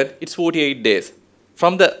chicken, it's 48 days.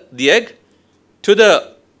 From the egg to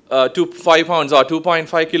the 5 pounds or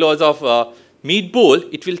 2.5 kilos of meat bowl,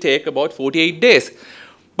 it will take about 48 days.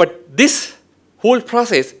 But this whole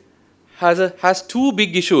process has 2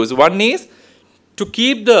 big issues. One is to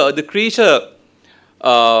keep the creature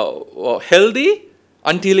healthy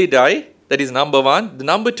until it dies. That is number 1. The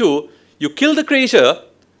number 2, you kill the creature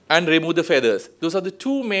and remove the feathers. Those are the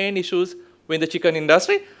 2 main issues in the chicken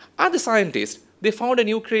industry. And the scientists, they found a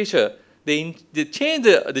new creature. They changed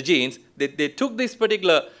the genes. They took this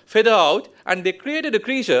particular feather out and they created a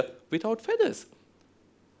creature without feathers.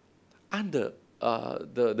 And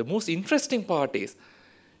the most interesting part is,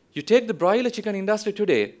 you take the broiler chicken industry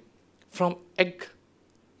today, from egg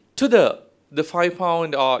to the the 5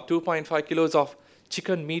 pound or 2.5 kilos of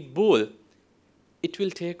chicken meat bowl, it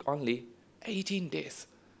will take only 18 days.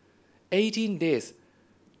 18 days,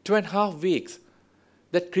 2.5 weeks.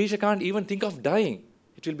 That creature can't even think of dying.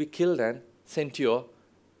 It will be killed and sent to your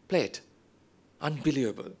plate.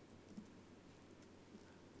 Unbelievable.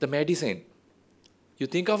 The medicine. You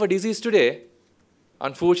think of a disease today,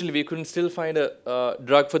 unfortunately, we couldn't still find a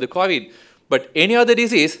drug for the COVID. But any other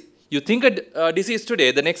disease, you think a disease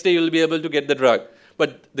today, the next day you'll be able to get the drug.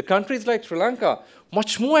 But the countries like Sri Lanka,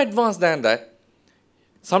 much more advanced than that.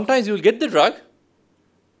 Sometimes you'll get the drug,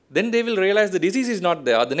 then they will realize the disease is not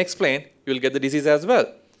there. The next plane, you'll get the disease as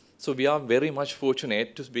well. So we are very much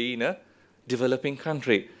fortunate to be in a developing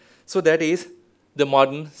country. So that is the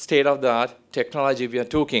modern state-of-the-art technology we are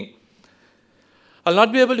talking. I'll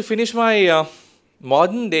not be able to finish my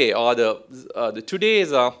modern day or the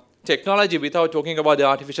today's technology without talking about the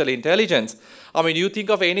artificial intelligence. I mean, you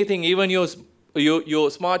think of anything, even your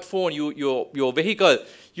smartphone, your vehicle,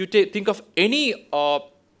 you think of any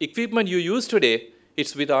equipment you use today,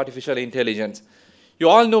 it's with artificial intelligence. You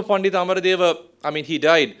all know Pandit Amaradeva, I mean, he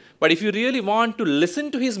died. But if you really want to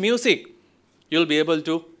listen to his music, you'll be able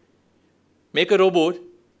to make a robot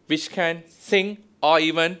which can sing or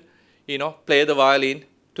even, play the violin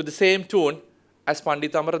to the same tune as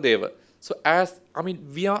Pandit Amaradeva. So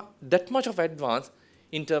we are that much of advance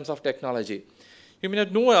in terms of technology. You may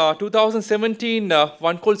not know, 2017,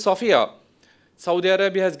 one called Sophia, Saudi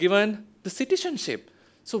Arabia has given the citizenship.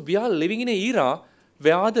 So we are living in an era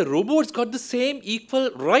where the robots got the same equal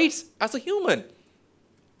rights as a human.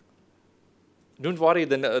 Don't worry,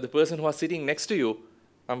 the person who is sitting next to you,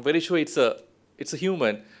 I'm very sure it's a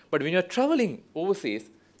human. But when you're traveling overseas,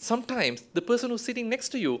 sometimes the person who's sitting next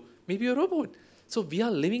to you may be a robot. So we are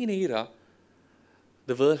living in an era,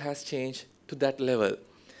 the world has changed to that level.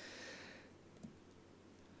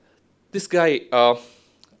 This guy,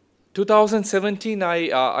 2017,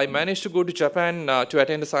 I managed to go to Japan to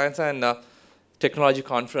attend a science and technology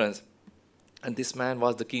conference. And this man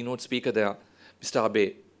was the keynote speaker there, Mr.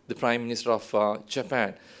 Abe, the Prime Minister of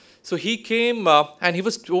Japan. So he came and he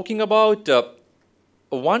was talking about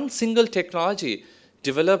one single technology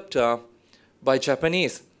developed by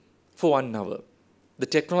Japanese for 1 hour. The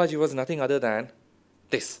technology was nothing other than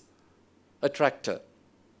this, a tractor.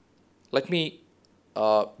 Let me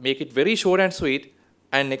make it very short and sweet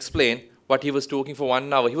and explain what he was talking for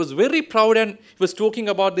 1 hour. He was very proud and he was talking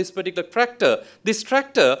about this particular tractor. This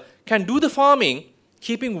tractor can do the farming,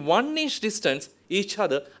 keeping 1 inch distance each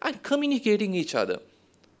other and communicating each other.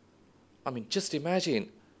 I mean, just imagine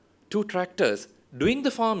 2 tractors doing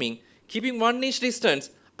the farming, keeping 1 inch distance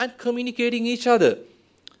and communicating each other.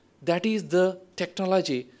 That is the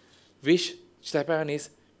technology which Japan is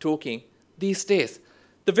talking these days.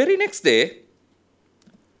 The very next day,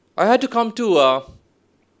 I had to come to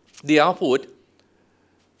the airport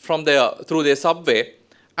through their subway,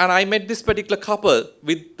 and I met this particular couple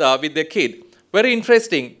with their kid. Very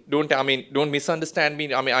interesting. Don't misunderstand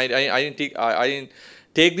me. I mean, I didn't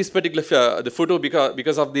take this particular the photo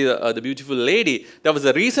because of the beautiful lady. There was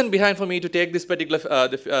a reason behind for me to take this particular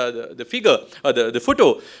the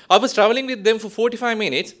photo. I was traveling with them for 45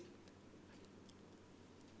 minutes.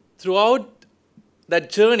 Throughout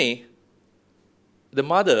that journey, the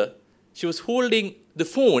mother, she was holding the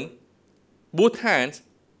phone, both hands,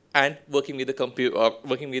 and working with the computer,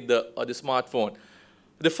 working with the smartphone.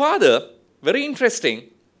 The father, very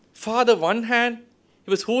interesting. Father, one hand,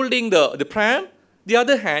 he was holding the pram. The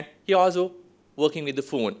other hand, he also working with the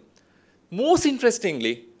phone. Most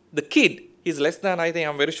interestingly, the kid is less than, I'm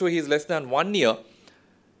very sure he's less than 1 year.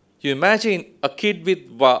 You imagine a kid with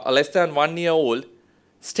less than 1 year old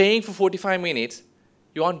staying for 45 minutes.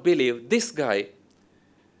 You won't believe this guy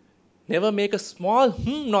never make a small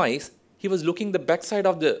noise. He was looking the backside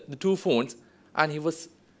of the 2 phones and he was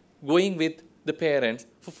going with the parents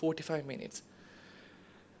for 45 minutes.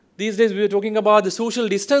 These days we were talking about the social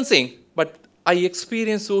distancing, but I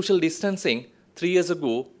experienced social distancing 3 years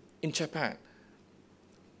ago in Japan.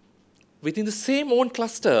 Within the same own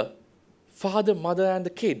cluster, father, mother, and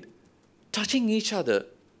the kid touching each other,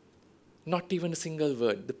 not even a single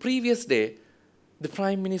word. The previous day, the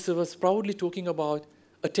Prime Minister was proudly talking about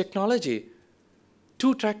a technology,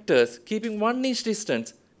 2 tractors keeping 1 inch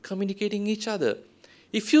distance, communicating each other.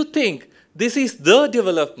 If you think this is the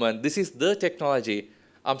development, this is the technology,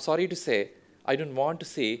 I'm sorry to say, I don't want to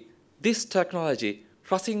see this technology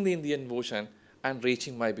crossing the Indian Ocean and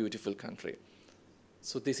reaching my beautiful country.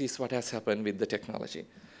 So this is what has happened with the technology.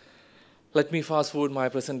 Let me fast forward my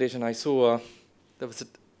presentation. I saw there was a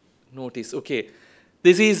notice. Okay,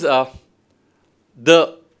 this is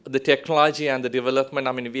the technology and the development.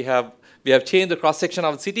 I mean, we have We have changed the cross-section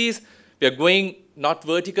of cities. We are going not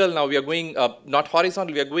vertical, now we are going not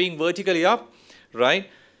horizontal, we are going vertically up, right?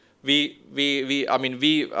 The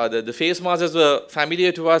face masks were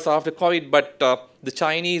familiar to us after COVID, but the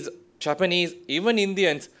Chinese, Japanese, even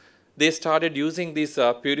Indians, they started using this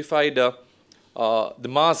purified the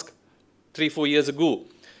mask 3-4 years ago.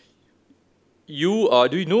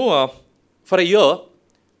 Do you know for a year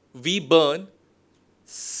we burn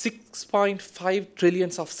 6.5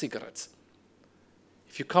 trillions of cigarettes.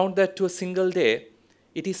 If you count that to a single day,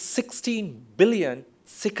 it is 16 billion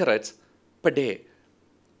cigarettes per day.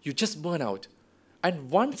 You just burn out. And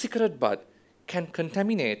one cigarette butt can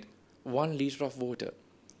contaminate 1 liter of water.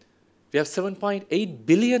 We have 7.8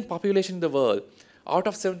 billion population in the world. Out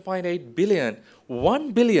of 7.8 billion,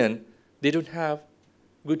 1 billion, they don't have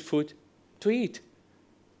good food to eat.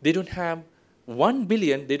 They don't have 1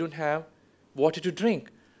 billion, they don't have water to drink.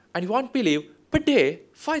 And you won't believe, per day,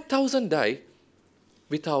 5,000 die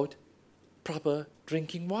without proper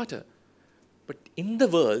drinking water. But in the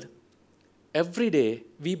world, every day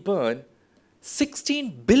we burn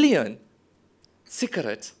 16 billion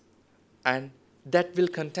cigarettes, and that will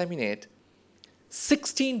contaminate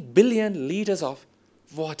 16 billion liters of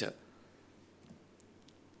water.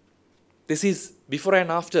 This is before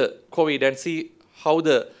and after COVID, and see how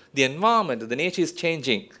the environment, the nature is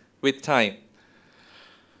changing with time.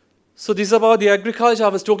 So this is about the agriculture. I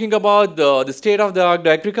was talking about the state of the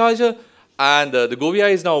agriculture, and the Govia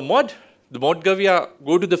is now mod. The mod Govia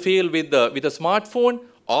go to the field with a smartphone.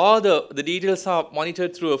 All the details are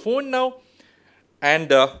monitored through a phone now.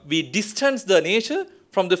 And we distance the nature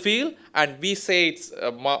from the field, and we say it's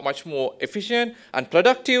much more efficient and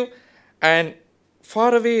productive. And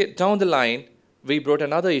far away down the line, we brought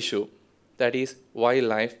another issue, that is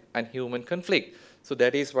wildlife and human conflict. So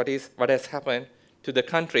that is what has happened to the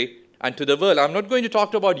country and to the world. I'm not going to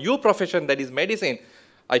talk about your profession, that is medicine.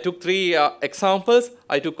 I took 3 examples.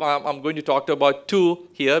 I'm going to talk about 2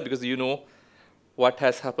 here, because you know what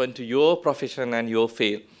has happened to your profession and your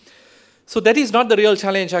field. So that is not the real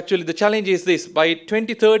challenge. Actually, the challenge is this: by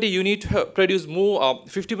 2030, you need to produce more,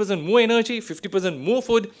 50% more energy, 50% more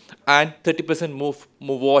food, and 30% more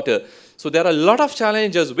water. So there are a lot of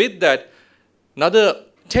challenges with that. Another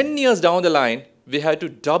 10 years down the line, we have to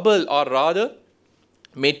double, or rather,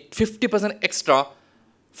 make 50% extra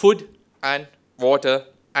food and water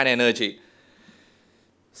and energy.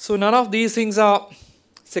 So none of these things are,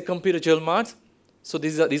 say, computer gel-marts. So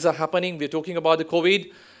these are happening. We're talking about the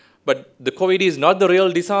COVID. But the COVID is not the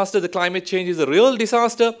real disaster. The climate change is a real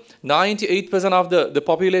disaster. 98% of the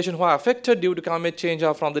population who are affected due to climate change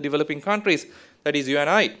are from the developing countries. That is you and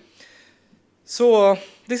I. So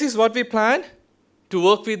this is what we plan to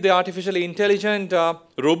work with the artificially intelligent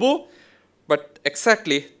robot. But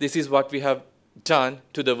exactly this is what we have done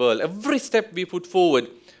to the world. Every step we put forward,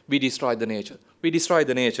 we destroy the nature. We destroy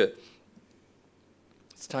the nature.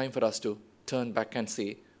 It's time for us to turn back and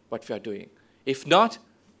see what we are doing. If not,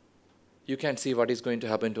 you can see what is going to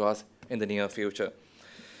happen to us in the near future.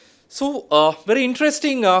 So, very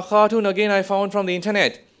interesting cartoon again I found from the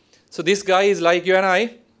internet. So this guy is like you and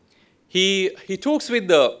I. He talks with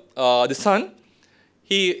the sun.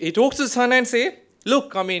 He talks to the sun and say,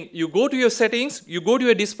 look, I mean, you go to your settings, you go to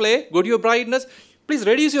your display, go to your brightness. Please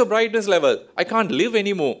reduce your brightness level. I can't live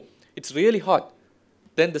anymore. It's really hot.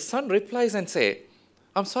 Then the sun replies and say,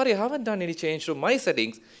 I'm sorry, I haven't done any change to my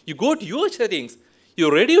settings. You go to your settings. You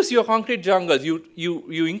reduce your concrete jungles,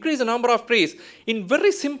 you increase the number of trees. In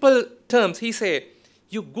very simple terms, he say,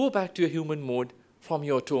 you go back to your human mode from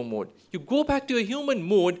your auto mode. You go back to your human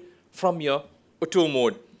mode from your auto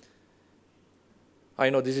mode. I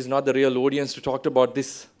know this is not the real audience to talk about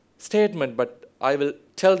this statement, but I will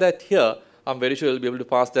tell that here. I'm very sure you'll be able to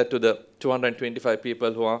pass that to the 225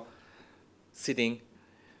 people who are sitting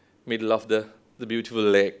middle of the beautiful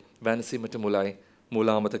lake. Vanasimata mulai,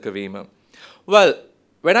 mulamata kavima. Well,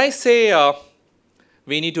 when I say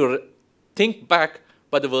we need to think back,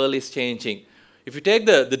 but the world is changing. If you take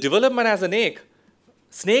the development as a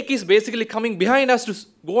snake is basically coming behind us to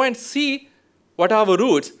go and see what are our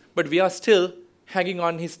roots, but we are still hanging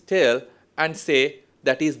on his tail and say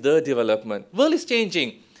that is the development. World is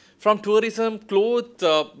changing. From tourism, clothes,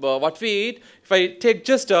 what we eat. If I take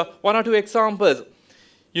just 1 or 2 examples,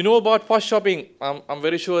 you know about posh shopping. I'm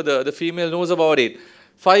very sure the female knows about it.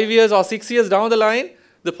 5 years or 6 years down the line,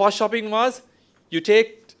 the posh shopping was, you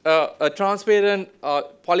take a transparent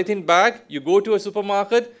polythene bag, you go to a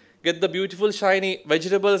supermarket, get the beautiful shiny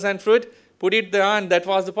vegetables and fruit, put it there, and that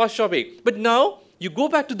was the posh shopping. But now, you go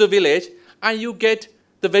back to the village and you get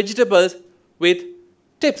the vegetables with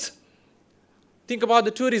tips. Think about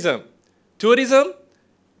the tourism. Tourism,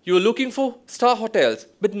 you were looking for star hotels.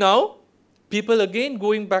 But now, people again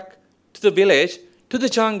going back to the village, to the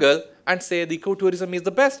jungle, and say the ecotourism is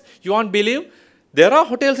the best. You won't believe, there are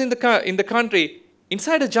hotels in the country,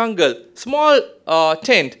 inside a jungle, small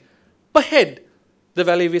tent, per head, the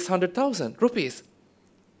value is 100,000 rupees.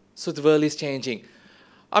 So the world is changing.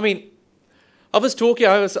 I mean, I was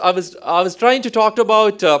trying to talk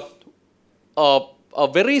about a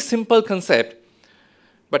very simple concept,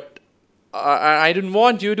 but I didn't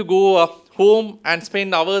want you to go home and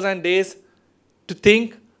spend hours and days to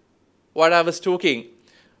think what I was talking.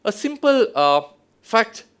 A simple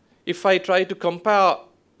fact, if I try to compare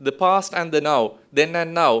the past and the now, then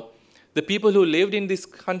and now, the people who lived in this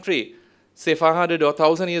country, say 500 or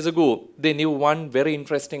 1,000 years ago, they knew one very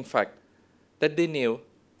interesting fact, that they knew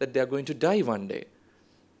that they are going to die one day.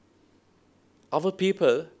 Our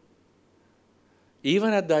people,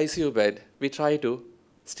 even at the ICU bed, we try to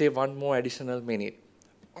stay one more additional minute.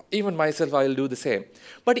 Even myself, I will do the same.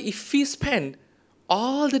 But if we spend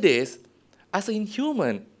all the days as an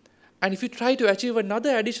inhuman, and if you try to achieve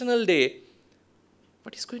another additional day,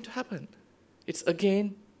 what is going to happen? It's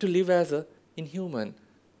again to live as an inhuman.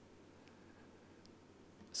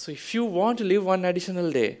 So if you want to live one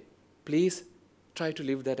additional day, please try to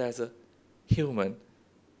live that as a human.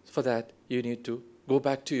 For that, you need to go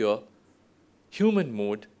back to your human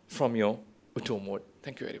mode from your Utto mode.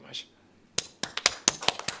 Thank you very much.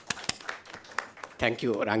 Thank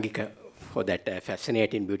you, Rangika, for that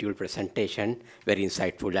fascinating, beautiful presentation, very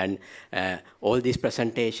insightful. And all these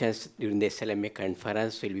presentations during the SLMA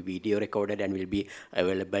conference will be video recorded and will be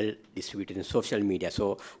available, distributed in social media.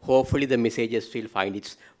 So hopefully the messages will find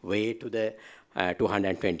its way to the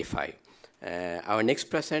 225. Our next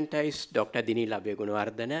presenter is Dr. Dinil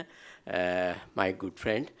Abeygunawardena, my good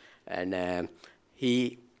friend. And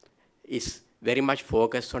he is very much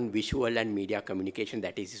focused on visual and media communication.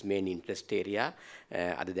 That is his main interest area,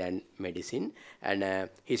 other than medicine. And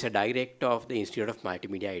he's a director of the Institute of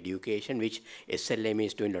Multimedia Education, which SLM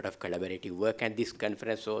is doing a lot of collaborative work. And this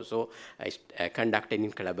conference also is conducted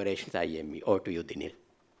in collaboration with IME. Over to you, Dinil.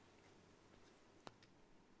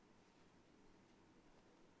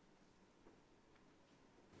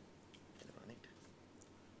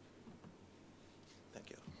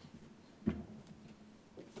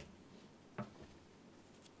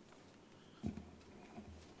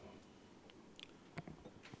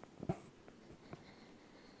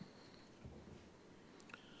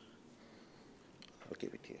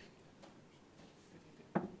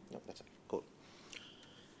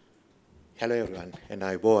 Hello everyone, and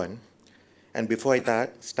I'm Bowen. And before I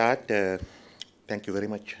start, thank you very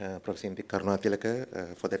much, Professor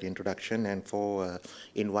Karunatilaka, for that introduction and for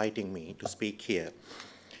inviting me to speak here.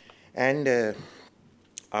 And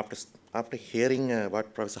after hearing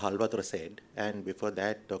what Professor Halwathura said, and before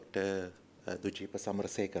that, Dr. Dujeepa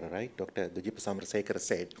Samarasekera, right? Dr. Dujeepa Samarasekera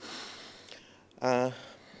said,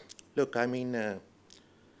 look, I mean,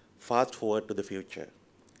 fast forward to the future.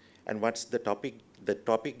 And what's the topic? The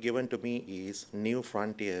topic given to me is New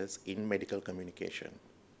Frontiers in Medical Communication.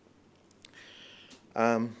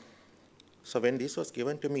 So when this was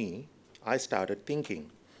given to me, I started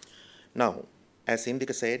thinking. Now, as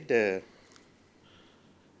Indika said,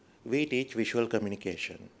 we teach visual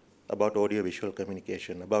communication, about audio-visual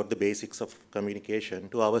communication, about the basics of communication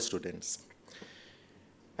to our students.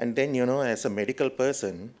 And then, you know, as a medical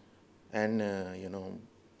person, and, you know,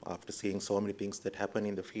 after seeing so many things that happen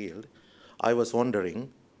in the field, I was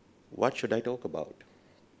wondering, what should I talk about?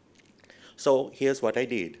 So here's what I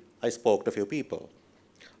did. I spoke to a few people.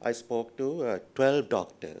 I spoke to 12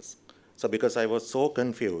 doctors. So because I was so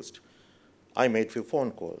confused, I made a few phone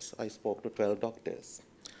calls. I spoke to 12 doctors,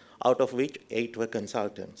 out of which 8 were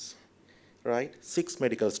consultants, right? 6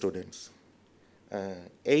 medical students,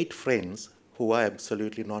 8 friends who are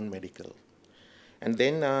absolutely non-medical. And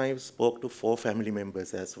then I spoke to 4 family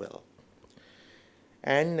members as well.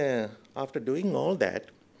 And after doing all that,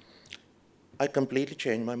 I completely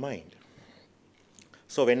changed my mind.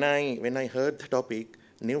 So when I heard the topic,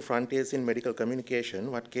 New Frontiers in Medical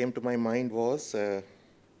Communication, what came to my mind was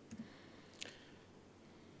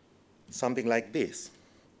something like this,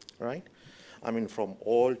 right? I mean, from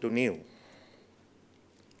old to new.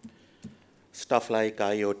 Stuff like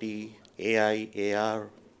IoT, AI, AR.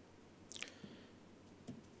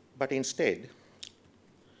 But instead,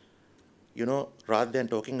 you know, rather than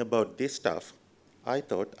talking about this stuff, I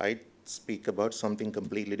thought I'd speak about something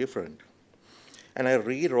completely different. And I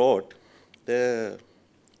rewrote the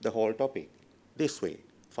whole topic this way.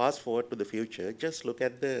 Fast forward to the future, just look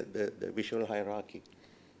at the visual hierarchy.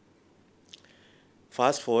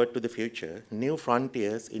 Fast forward to the future, New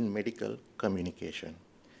Frontiers in Medical Communication.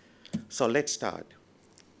 So let's start.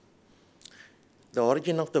 The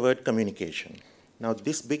origin of the word communication. Now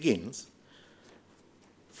this begins,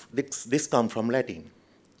 this comes from Latin,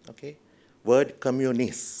 okay? Word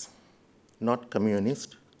communis, not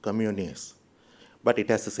communist, communis, but it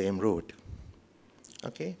has the same root,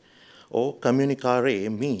 okay? Or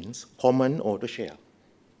communicare means common or to share.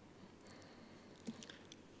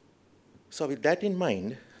 So with that in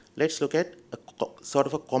mind, let's look at sort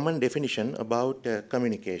of a common definition about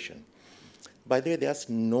communication. By the way, there's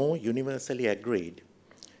no universally agreed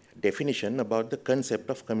definition about the concept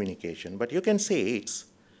of communication, but you can say it's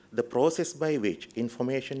the process by which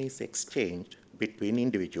information is exchanged between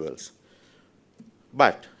individuals.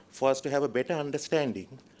 But for us to have a better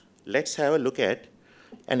understanding, let's have a look at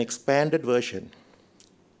an expanded version.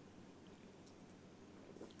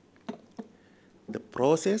 The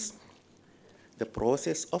process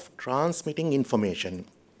of transmitting information.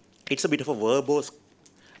 It's a bit of a verbose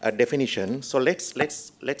definition, so let's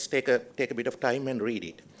take a bit of time and read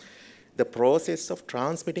it. The process of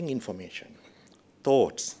transmitting information,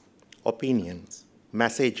 thoughts, opinions,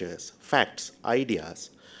 messages, facts, ideas,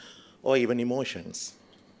 or even emotions.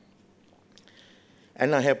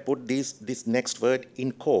 And I have put this next word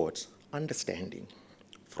in quotes, understanding,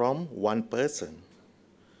 from one person,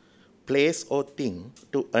 place or thing,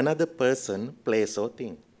 to another person, place or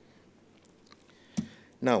thing.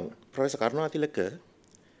 Now, Professor Karunatilaka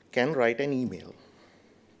can write an email,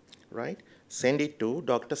 right? Send it to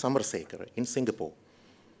Dr. Samarasekera in Singapore.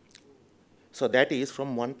 So that is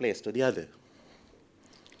from one place to the other,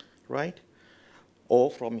 right?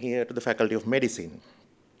 Or from here to the Faculty of Medicine,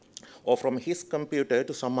 or from his computer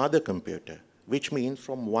to some other computer, which means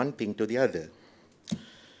from one thing to the other.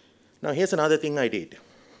 Now here's another thing I did.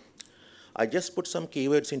 I just put some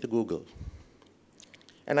keywords into Google,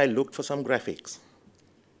 and I looked for some graphics,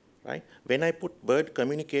 right? When I put word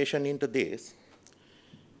communication into this,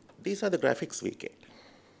 these are the graphics we get.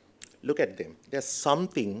 Look at them. There's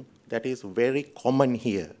something that is very common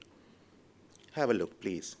here. Have a look,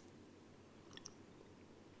 please.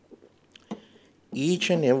 Each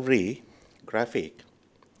and every graphic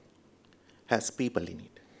has people in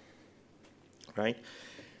it, right?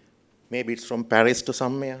 Maybe it's from Paris to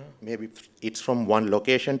somewhere, maybe it's from one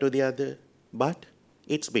location to the other, but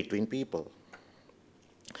it's between people.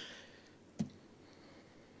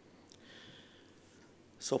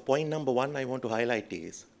 So point number one I want to highlight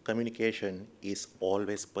is communication is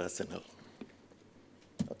always personal,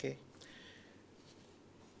 okay?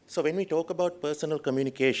 So when we talk about personal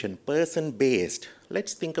communication, person-based,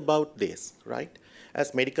 let's think about this, right?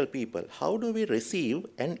 As medical people, how do we receive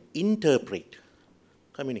and interpret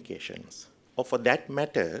communications? Or for that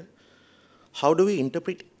matter, how do we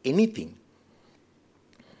interpret anything?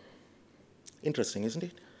 Interesting, isn't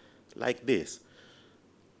it? Like this.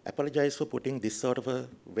 Apologize for putting this sort of a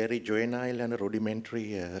very juvenile and a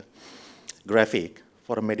rudimentary graphic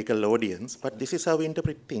for a medical audience, but this is how we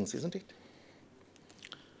interpret things, isn't it?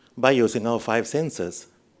 By using our five senses.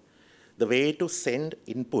 The way to send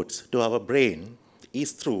inputs to our brain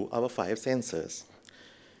is through our five senses.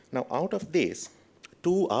 Now, out of this,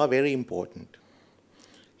 two are very important,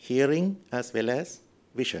 hearing as well as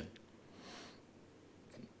vision.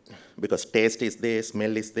 Because taste is there,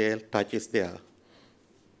 smell is there, touch is there.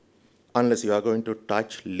 Unless you are going to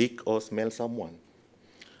touch, lick, or smell someone.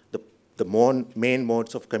 The main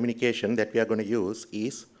modes of communication that we are going to use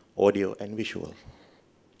is audio and visual.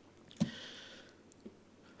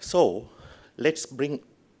 So let's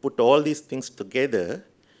put all these things together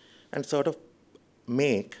and sort of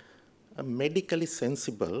make a medically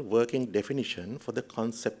sensible working definition for the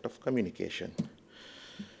concept of communication.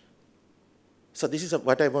 So this is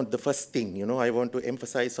what I want, the first thing, I want to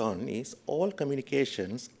emphasize on is all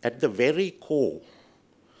communications at the very core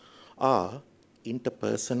are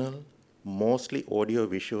interpersonal, mostly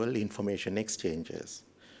audio-visual information exchanges,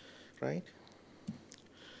 right?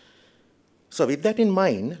 So with that in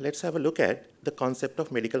mind, let's have a look at the concept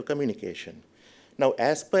of medical communication. Now,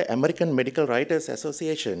 as per American Medical Writers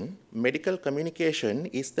Association, medical communication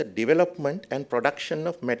is the development and production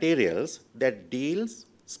of materials that deals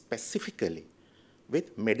specifically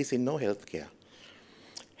with medicine or healthcare.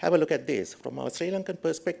 Have a look at this. From our Sri Lankan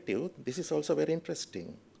perspective, this is also very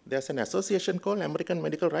interesting. There's an association called American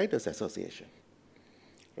Medical Writers Association,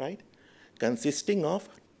 right? Consisting of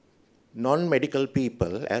non-medical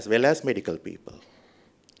people as well as medical people.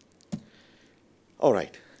 All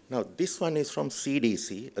right, now this one is from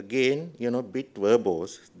CDC, again, bit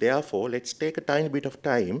verbose. Therefore, let's take a tiny bit of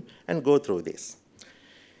time and go through this.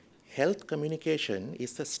 Health communication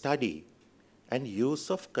is the study and use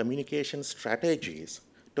of communication strategies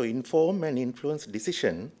to inform and influence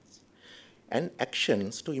decisions and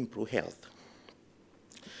actions to improve health.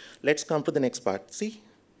 Let's come to the next part. See,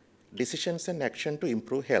 decisions and action to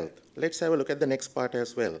improve health. Let's have a look at the next part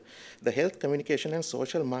as well. The health communication and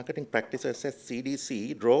social marketing practices at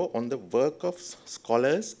CDC draw on the work of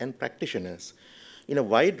scholars and practitioners in a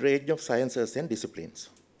wide range of sciences and disciplines.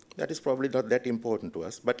 That is probably not that important to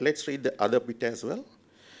us, but let's read the other bit as well.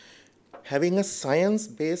 Having a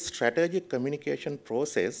science-based strategic communication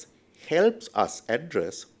process helps us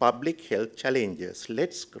address public health challenges.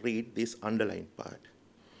 Let's read this underlined part.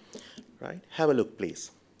 Right? Have a look,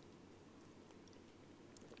 please.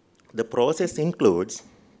 The process includes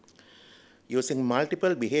using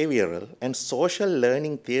multiple behavioral and social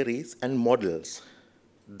learning theories and models,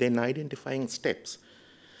 then identifying steps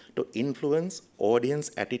to influence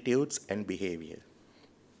audience attitudes and behavior.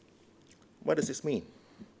 What does this mean?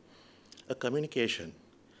 A communication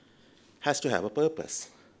has to have a purpose,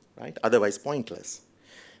 right? Otherwise pointless,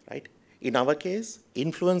 right? In our case,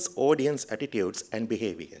 influence audience attitudes and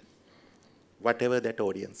behavior, whatever that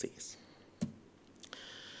audience is.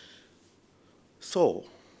 So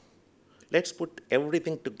let's put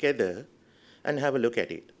everything together and have a look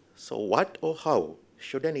at it. So what or how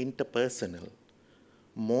should an interpersonal,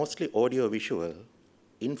 mostly audio-visual,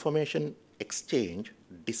 information exchange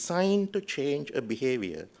designed to change a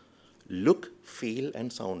behavior look, feel,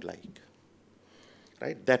 and sound like?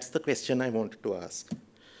 Right? That's the question I wanted to ask.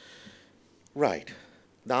 Right.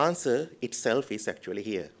 The answer itself is actually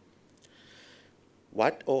here.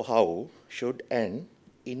 What or how should an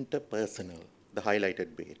interpersonal, the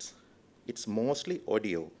highlighted bits, it's mostly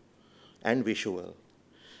audio and visual,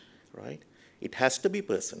 right? It has to be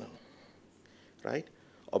personal, right?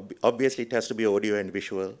 Obviously, it has to be audio and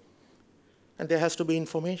visual. And there has to be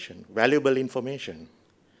information, valuable information,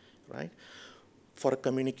 right? For a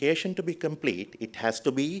communication to be complete, it has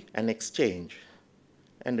to be an exchange.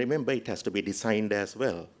 And remember, it has to be designed as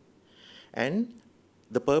well. And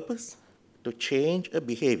the purpose? To change a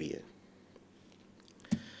behavior.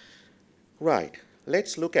 Right.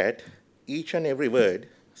 Let's look at each and every word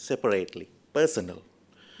separately. Personal.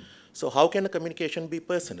 So how can a communication be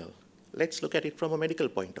personal? Let's look at it from a medical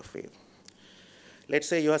point of view. Let's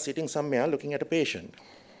say you are sitting somewhere looking at a patient,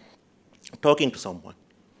 talking to someone,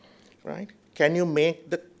 right? Can you make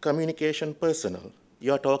the communication personal?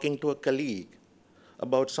 You are talking to a colleague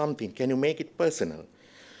about something. Can you make it personal?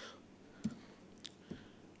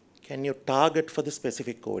 Can you target for the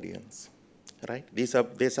specific audience, right? These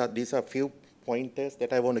are few pointers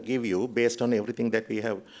that I want to give you based on everything that we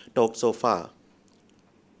have talked so far.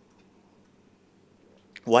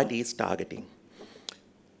 What is targeting?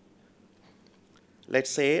 Let's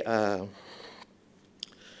say,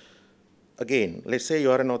 again, let's say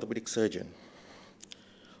you are an orthopedic surgeon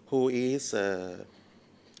who is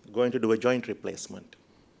going to do a joint replacement.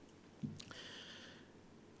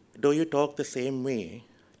 Do you talk the same way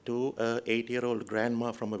to an 8-year-old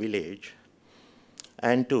grandma from a village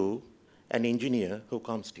and to an engineer who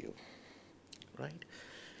comes to you, right?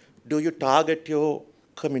 Do you target your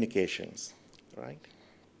communications, right?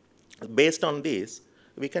 Based on this,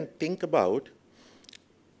 we can think about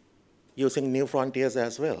using new frontiers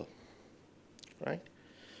as well, right?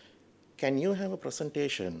 Can you have a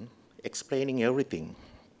presentation explaining everything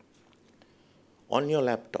on your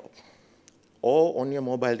laptop or on your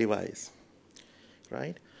mobile device,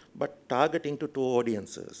 right? But targeting to 2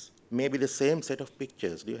 audiences, maybe the same set of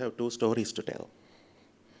pictures. Do you have 2 stories to tell?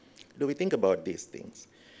 Do we think about these things,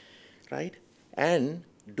 right? And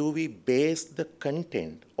do we base the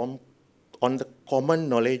content on the common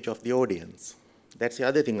knowledge of the audience? That's the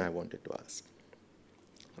other thing I wanted to ask,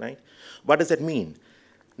 right? What does that mean?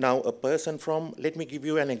 Now, a person from, let me give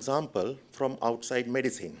you an example from outside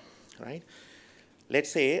medicine, right?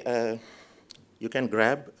 Let's say you can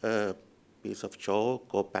grab a piece of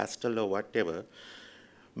chalk or pastel or whatever,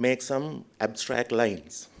 make some abstract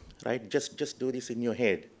lines, right? Just do this in your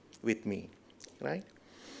head with me, right?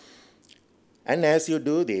 And as you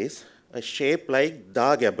do this, a shape like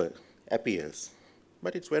Dujeepa appears,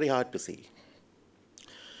 but it's very hard to see.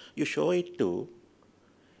 You show it to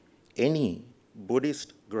any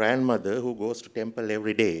Buddhist grandmother who goes to temple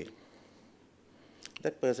every day.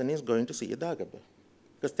 That person is going to see a Dujeepa,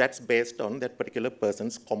 because that's based on that particular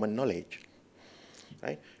person's common knowledge.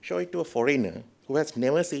 Right? Show it to a foreigner who has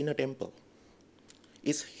never seen a temple.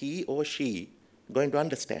 Is he or she going to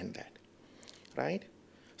understand that? Right?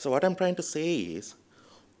 So what I'm trying to say is,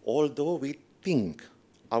 although we think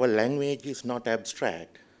our language is not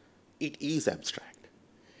abstract, it is abstract.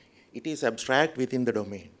 It is abstract within the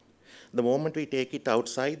domain. The moment we take it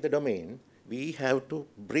outside the domain, we have to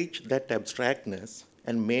breach that abstractness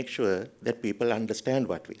and make sure that people understand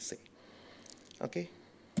what we say. Okay?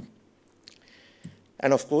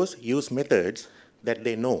 And of course, use methods that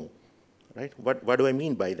they know, right? What do I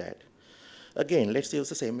mean by that? Again, let's use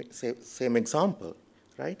the same example,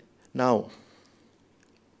 right? Now,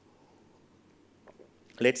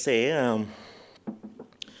 let's say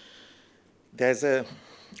there's a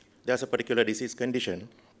particular disease condition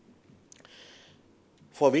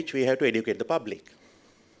for which we have to educate the public.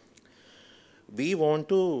 We want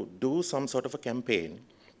to do some sort of a campaign,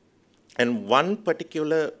 and one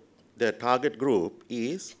particular, the target group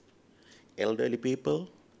is elderly people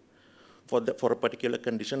for a particular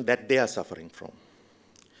condition that they are suffering from.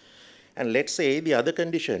 And let's say the other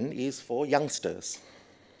condition is for youngsters.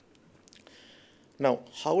 Now,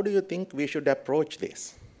 how do you think we should approach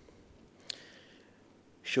this?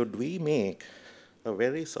 Should we make a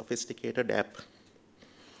very sophisticated app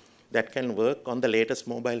that can work on the latest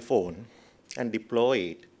mobile phone and deploy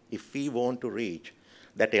it if we want to reach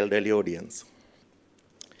that elderly audience?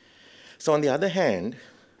 So on the other hand,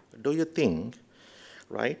 do you think,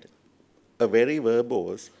 right, a very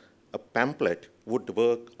verbose, a pamphlet would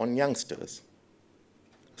work on youngsters?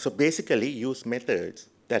 So basically use methods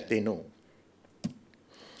that they know,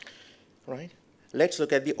 right? Let's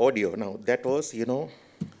look at the audio. Now that was,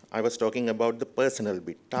 I was talking about the personal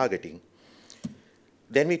bit, targeting.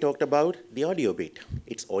 Then we talked about the audio bit.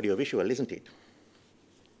 It's audio-visual, isn't it?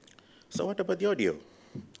 So what about the audio?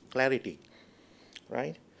 Clarity,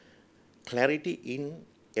 right? Clarity in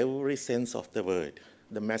every sense of the word.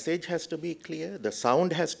 The message has to be clear, the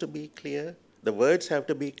sound has to be clear, the words have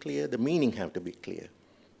to be clear, the meaning have to be clear.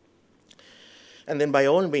 And then by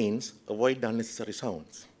all means, avoid unnecessary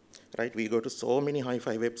sounds, right? We go to so many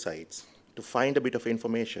hi-fi websites to find a bit of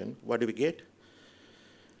information. What do we get?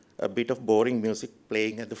 A bit of boring music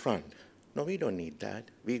playing at the front. No, we don't need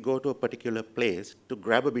that. We go to a particular place to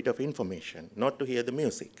grab a bit of information, not to hear the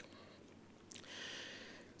music.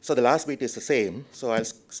 So the last bit is the same, so I'll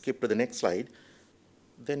skip to the next slide.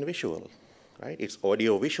 Then visual, right? It's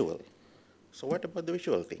audio-visual. So what about the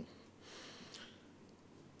visual thing?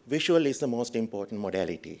 Visual is the most important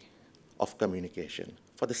modality of communication.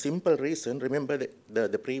 For the simple reason, remember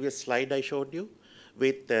the previous slide I showed you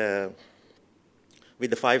with the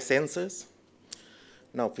 5 senses?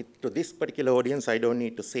 Now, to this particular audience, I don't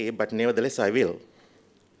need to say, but nevertheless, I will.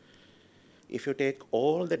 If you take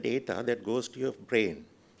all the data that goes to your brain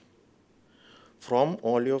from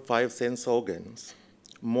all your 5 sense organs,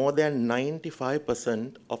 more than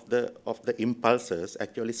 95% of the impulses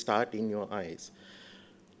actually start in your eyes.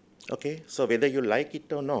 Okay, so whether you like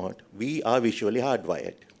it or not, we are visually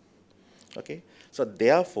hardwired. Okay, so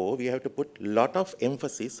therefore we have to put a lot of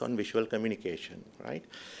emphasis on visual communication, right?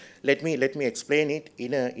 Let me explain it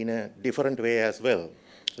in a different way as well.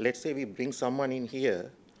 Let's say we bring someone in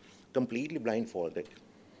here completely blindfolded,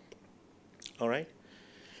 all right?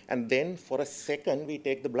 And then for a second we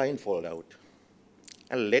take the blindfold out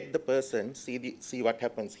and let the person see what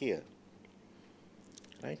happens here,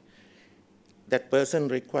 right? That person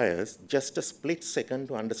requires just a split second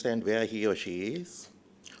to understand where he or she is,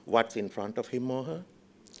 what's in front of him or her,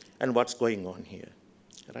 and what's going on here,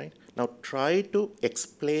 right? Now try to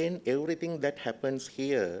explain everything that happens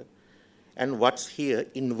here and what's here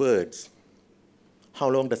in words. How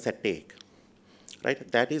long does that take, right?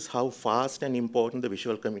 That is how fast and important the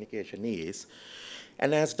visual communication is.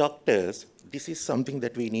 And as doctors, this is something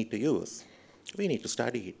that we need to use. We need to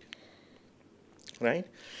study it, right?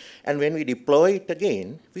 And when we deploy it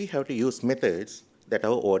again, we have to use methods that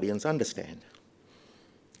our audience understand.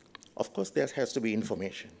 Of course, there has to be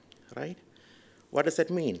information, right? What does that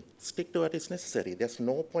mean? Stick to what is necessary. There's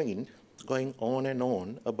no point going on and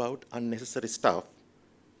on about unnecessary stuff.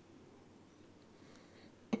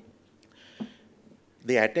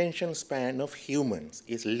 The attention span of humans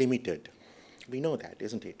is limited. We know that,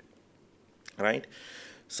 isn't it? Right?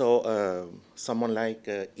 So someone like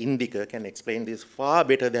Indika can explain this far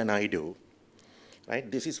better than I do. Right?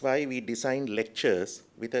 This is why we designed lectures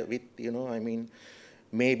with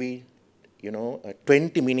maybe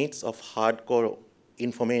 20 minutes of hardcore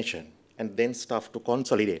information and then stuff to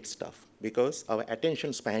consolidate stuff, because our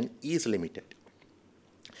attention span is limited.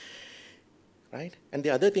 Right? And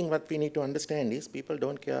the other thing what we need to understand is people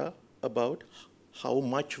don't care about how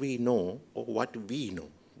much we know or what we know.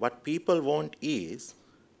 What people want is,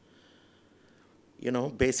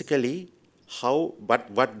 basically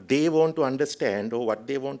what they want to understand or what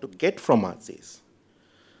they want to get from us is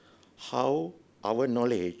how our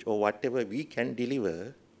knowledge or whatever we can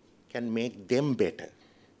deliver can make them better,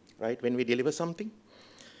 right? When we deliver something.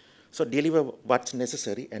 So deliver what's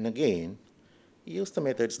necessary, and again, use the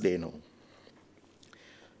methods they know.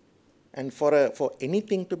 And for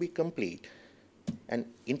anything to be complete, And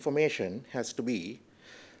information has to be,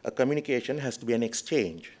 a communication has to be an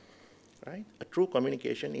exchange, right? A true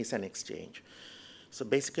communication is an exchange. So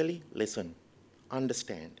basically, listen,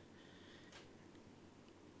 understand,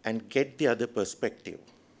 and get the other perspective,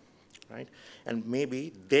 right? And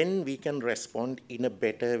maybe then we can respond in a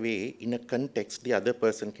better way, in a context the other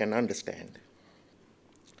person can understand.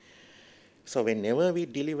 So whenever we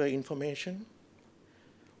deliver information,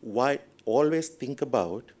 always think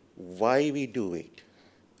about why we do it,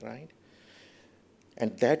 right?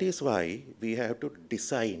 And that is why we have to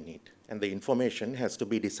design it, and the information has to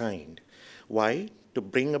be designed. Why? To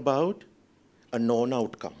bring about a known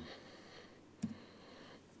outcome.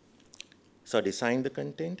 So design the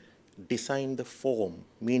content, design the form,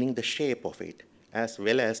 meaning the shape of it, as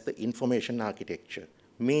well as the information architecture,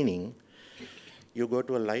 meaning you go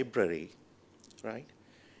to a library, right?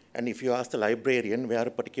 And if you ask the librarian where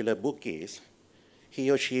a particular book is, he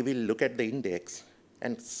or she will look at the index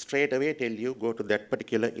and straight away tell you, go to that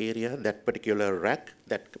particular area, that particular rack,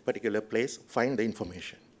 that particular place, find the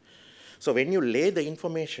information. So when you lay the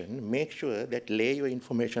information, make sure that lay your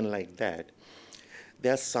information like that.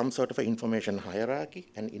 There's some sort of an information hierarchy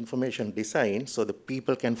and information design so the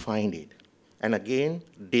people can find it. And again,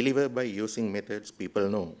 deliver by using methods people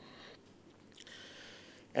know.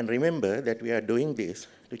 And remember that we are doing this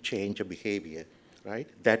to change a behavior, right?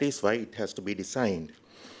 That is why it has to be designed.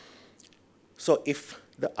 So if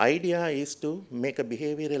the idea is to make a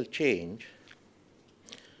behavioral change,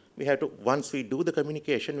 we have to, once we do the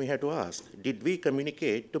communication, we have to ask, did we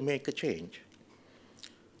communicate to make a change?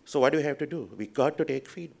 So what do we have to do? We got to take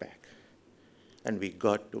feedback, and we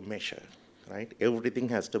got to measure, right? Everything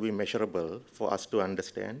has to be measurable for us to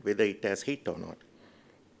understand whether it has hit or not.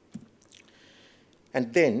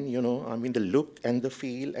 And then, you know, I mean, the look and the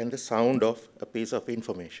feel and the sound of a piece of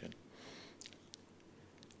information.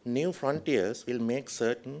 New frontiers will make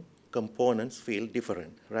certain components feel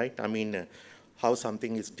different, right? I mean, how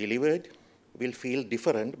something is delivered will feel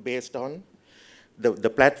different based on the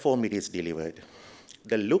platform it is delivered.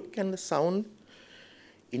 The look and the sound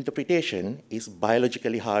interpretation is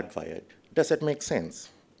biologically hardwired. Does that make sense?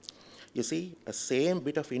 You see, a same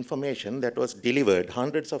bit of information that was delivered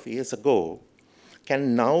hundreds of years ago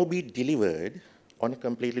can now be delivered on a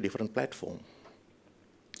completely different platform,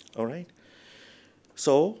 all right?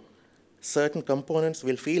 So certain components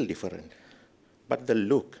will feel different, but the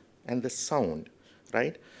look and the sound,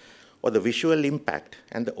 right, or the visual impact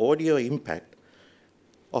and the audio impact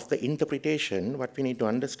of the interpretation, what we need to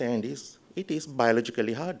understand is it is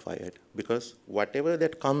biologically hardwired, because whatever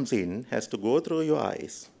that comes in has to go through your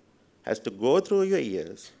eyes, has to go through your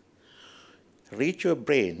ears, reach your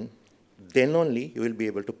brain, then only you will be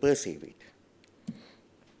able to perceive it.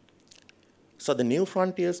 So the new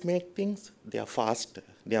frontiers make things, they are faster,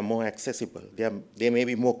 they are more accessible, they may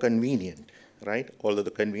be more convenient, right? Although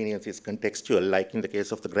the convenience is contextual, like in the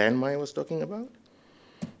case of the grandma I was talking about.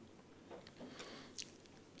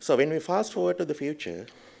 So when we fast forward to the future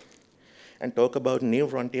and talk about new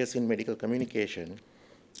frontiers in medical communication,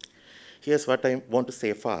 here's what I want to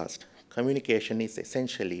say fast. Communication is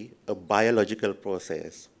essentially a biological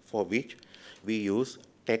process for which we use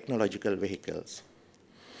technological vehicles.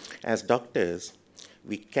 As doctors,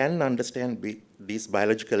 we can understand these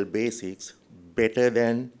biological basics better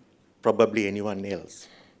than probably anyone else.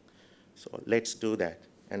 So let's do that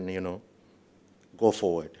and, you know, go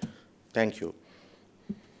forward. Thank you.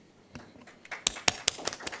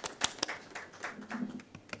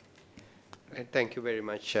 Thank you very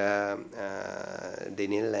much,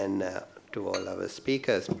 Dinil, and to all our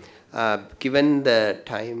speakers. Given the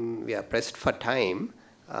time, we are pressed for time,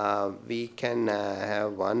 we can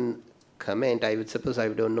have one comment. I would suppose, I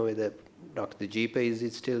don't know whether Dr. Dujeepa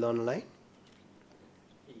is still online?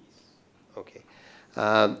 Okay.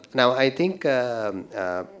 Now, I think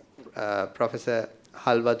Professor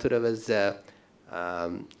Halwathura was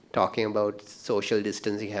talking about social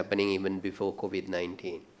distancing happening even before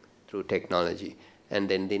COVID-19 through technology. And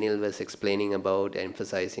then Dinil was explaining about,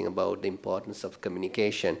 emphasizing about the importance of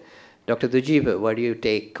communication. Dr. Dujeepa, what do you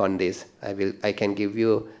take on this? I can give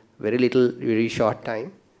you very short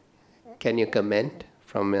time. Can you comment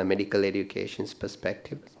from a medical education's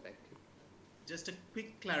perspective? Just a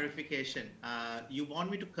quick clarification. You want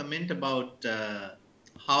me to comment about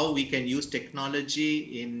how we can use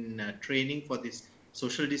technology in training for this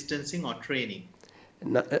social distancing or training?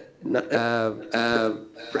 I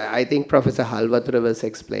think Professor Halwathura was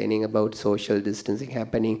explaining about social distancing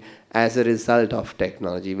happening as a result of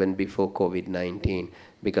technology, even before COVID-19,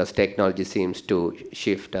 because technology seems to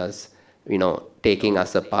shift us, you know, taking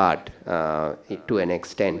us apart to an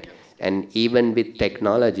extent. And even with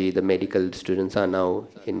technology, the medical students are now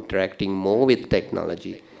interacting more with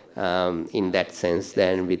technology in that sense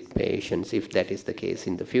than with patients, if that is the case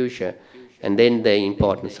in the future. And then the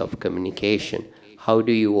importance of communication. How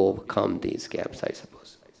do you overcome these gaps, I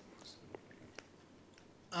suppose?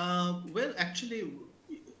 Well, actually,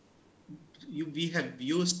 we have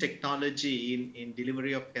used technology in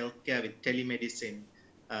delivery of healthcare with telemedicine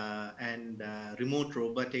and remote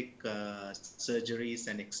robotic surgeries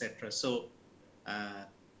and etc. So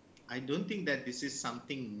I don't think that this is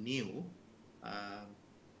something new.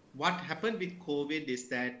 What happened with COVID is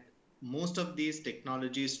that most of these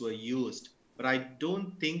technologies were used, but I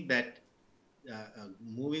don't think that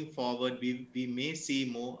moving forward, we may see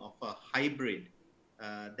more of a hybrid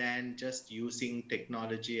than just using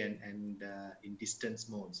technology and in distance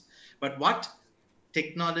modes. But what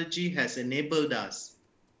technology has enabled us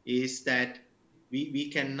is that we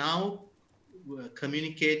can now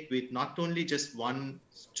communicate with not only just one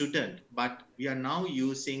student, but we are now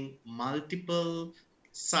using multiple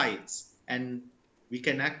sites, and we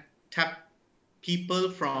can tap people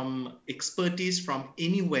from expertise from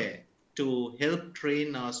anywhere to help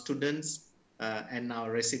train our students and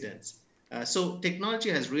our residents. So technology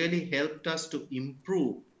has really helped us to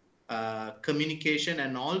improve communication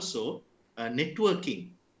and also networking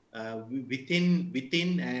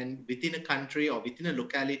within a country or within a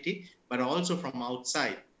locality, but also from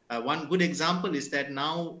outside. One good example is that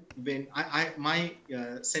now when my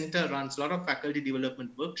center runs a lot of faculty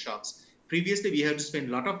development workshops. Previously, we had to spend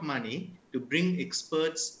a lot of money to bring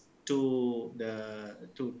experts to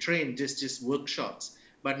train just workshops.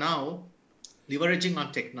 But now, leveraging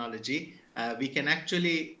on technology, we can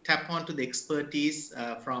actually tap onto the expertise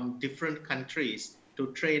from different countries to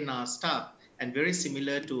train our staff, and very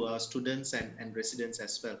similar to our students and residents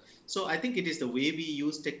as well. So I think it is the way we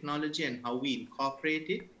use technology and how we incorporate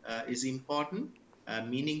it is important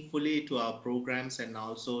meaningfully to our programs and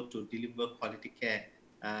also to deliver quality care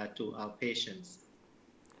to our patients.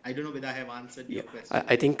 I don't know whether I have answered your question.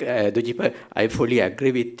 I think, Dujeepa, I fully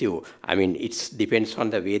agree with you. I mean, it depends on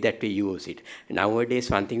the way that we use it. Nowadays,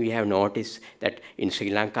 one thing we have noticed that in Sri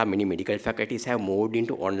Lanka, many medical faculties have moved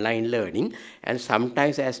into online learning, and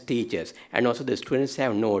sometimes as teachers, and also the students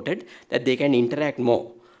have noted that they can interact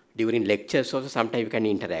more. During lectures also, sometimes we can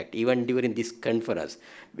interact. Even during this conference,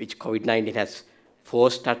 which COVID-19 has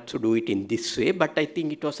forced us to do it in this way, but I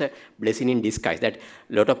think it was a blessing in disguise that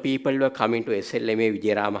a lot of people were coming to SLMA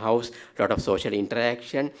Vijayarama House, a lot of social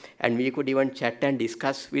interaction, and we could even chat and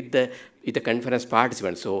discuss with the conference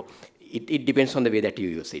participants. So it depends on the way that you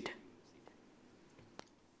use it.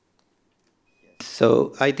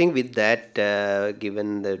 So I think with that,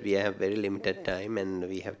 given that we have very limited time and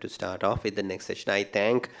we have to start off with the next session, I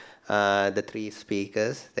thank the three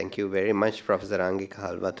speakers. Thank you very much, Professor Rangika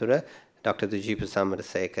Halwathura, Dr. Dujeepa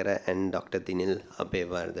Samarasekera, and Dr. Dinil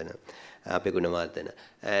Abeygunawardena.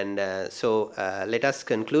 And so let us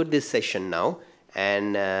conclude this session now.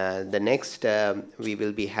 And the next, we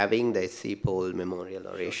will be having the SC Paul Memorial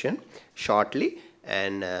Oration shortly,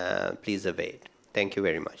 and please await. Thank you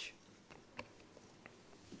very much.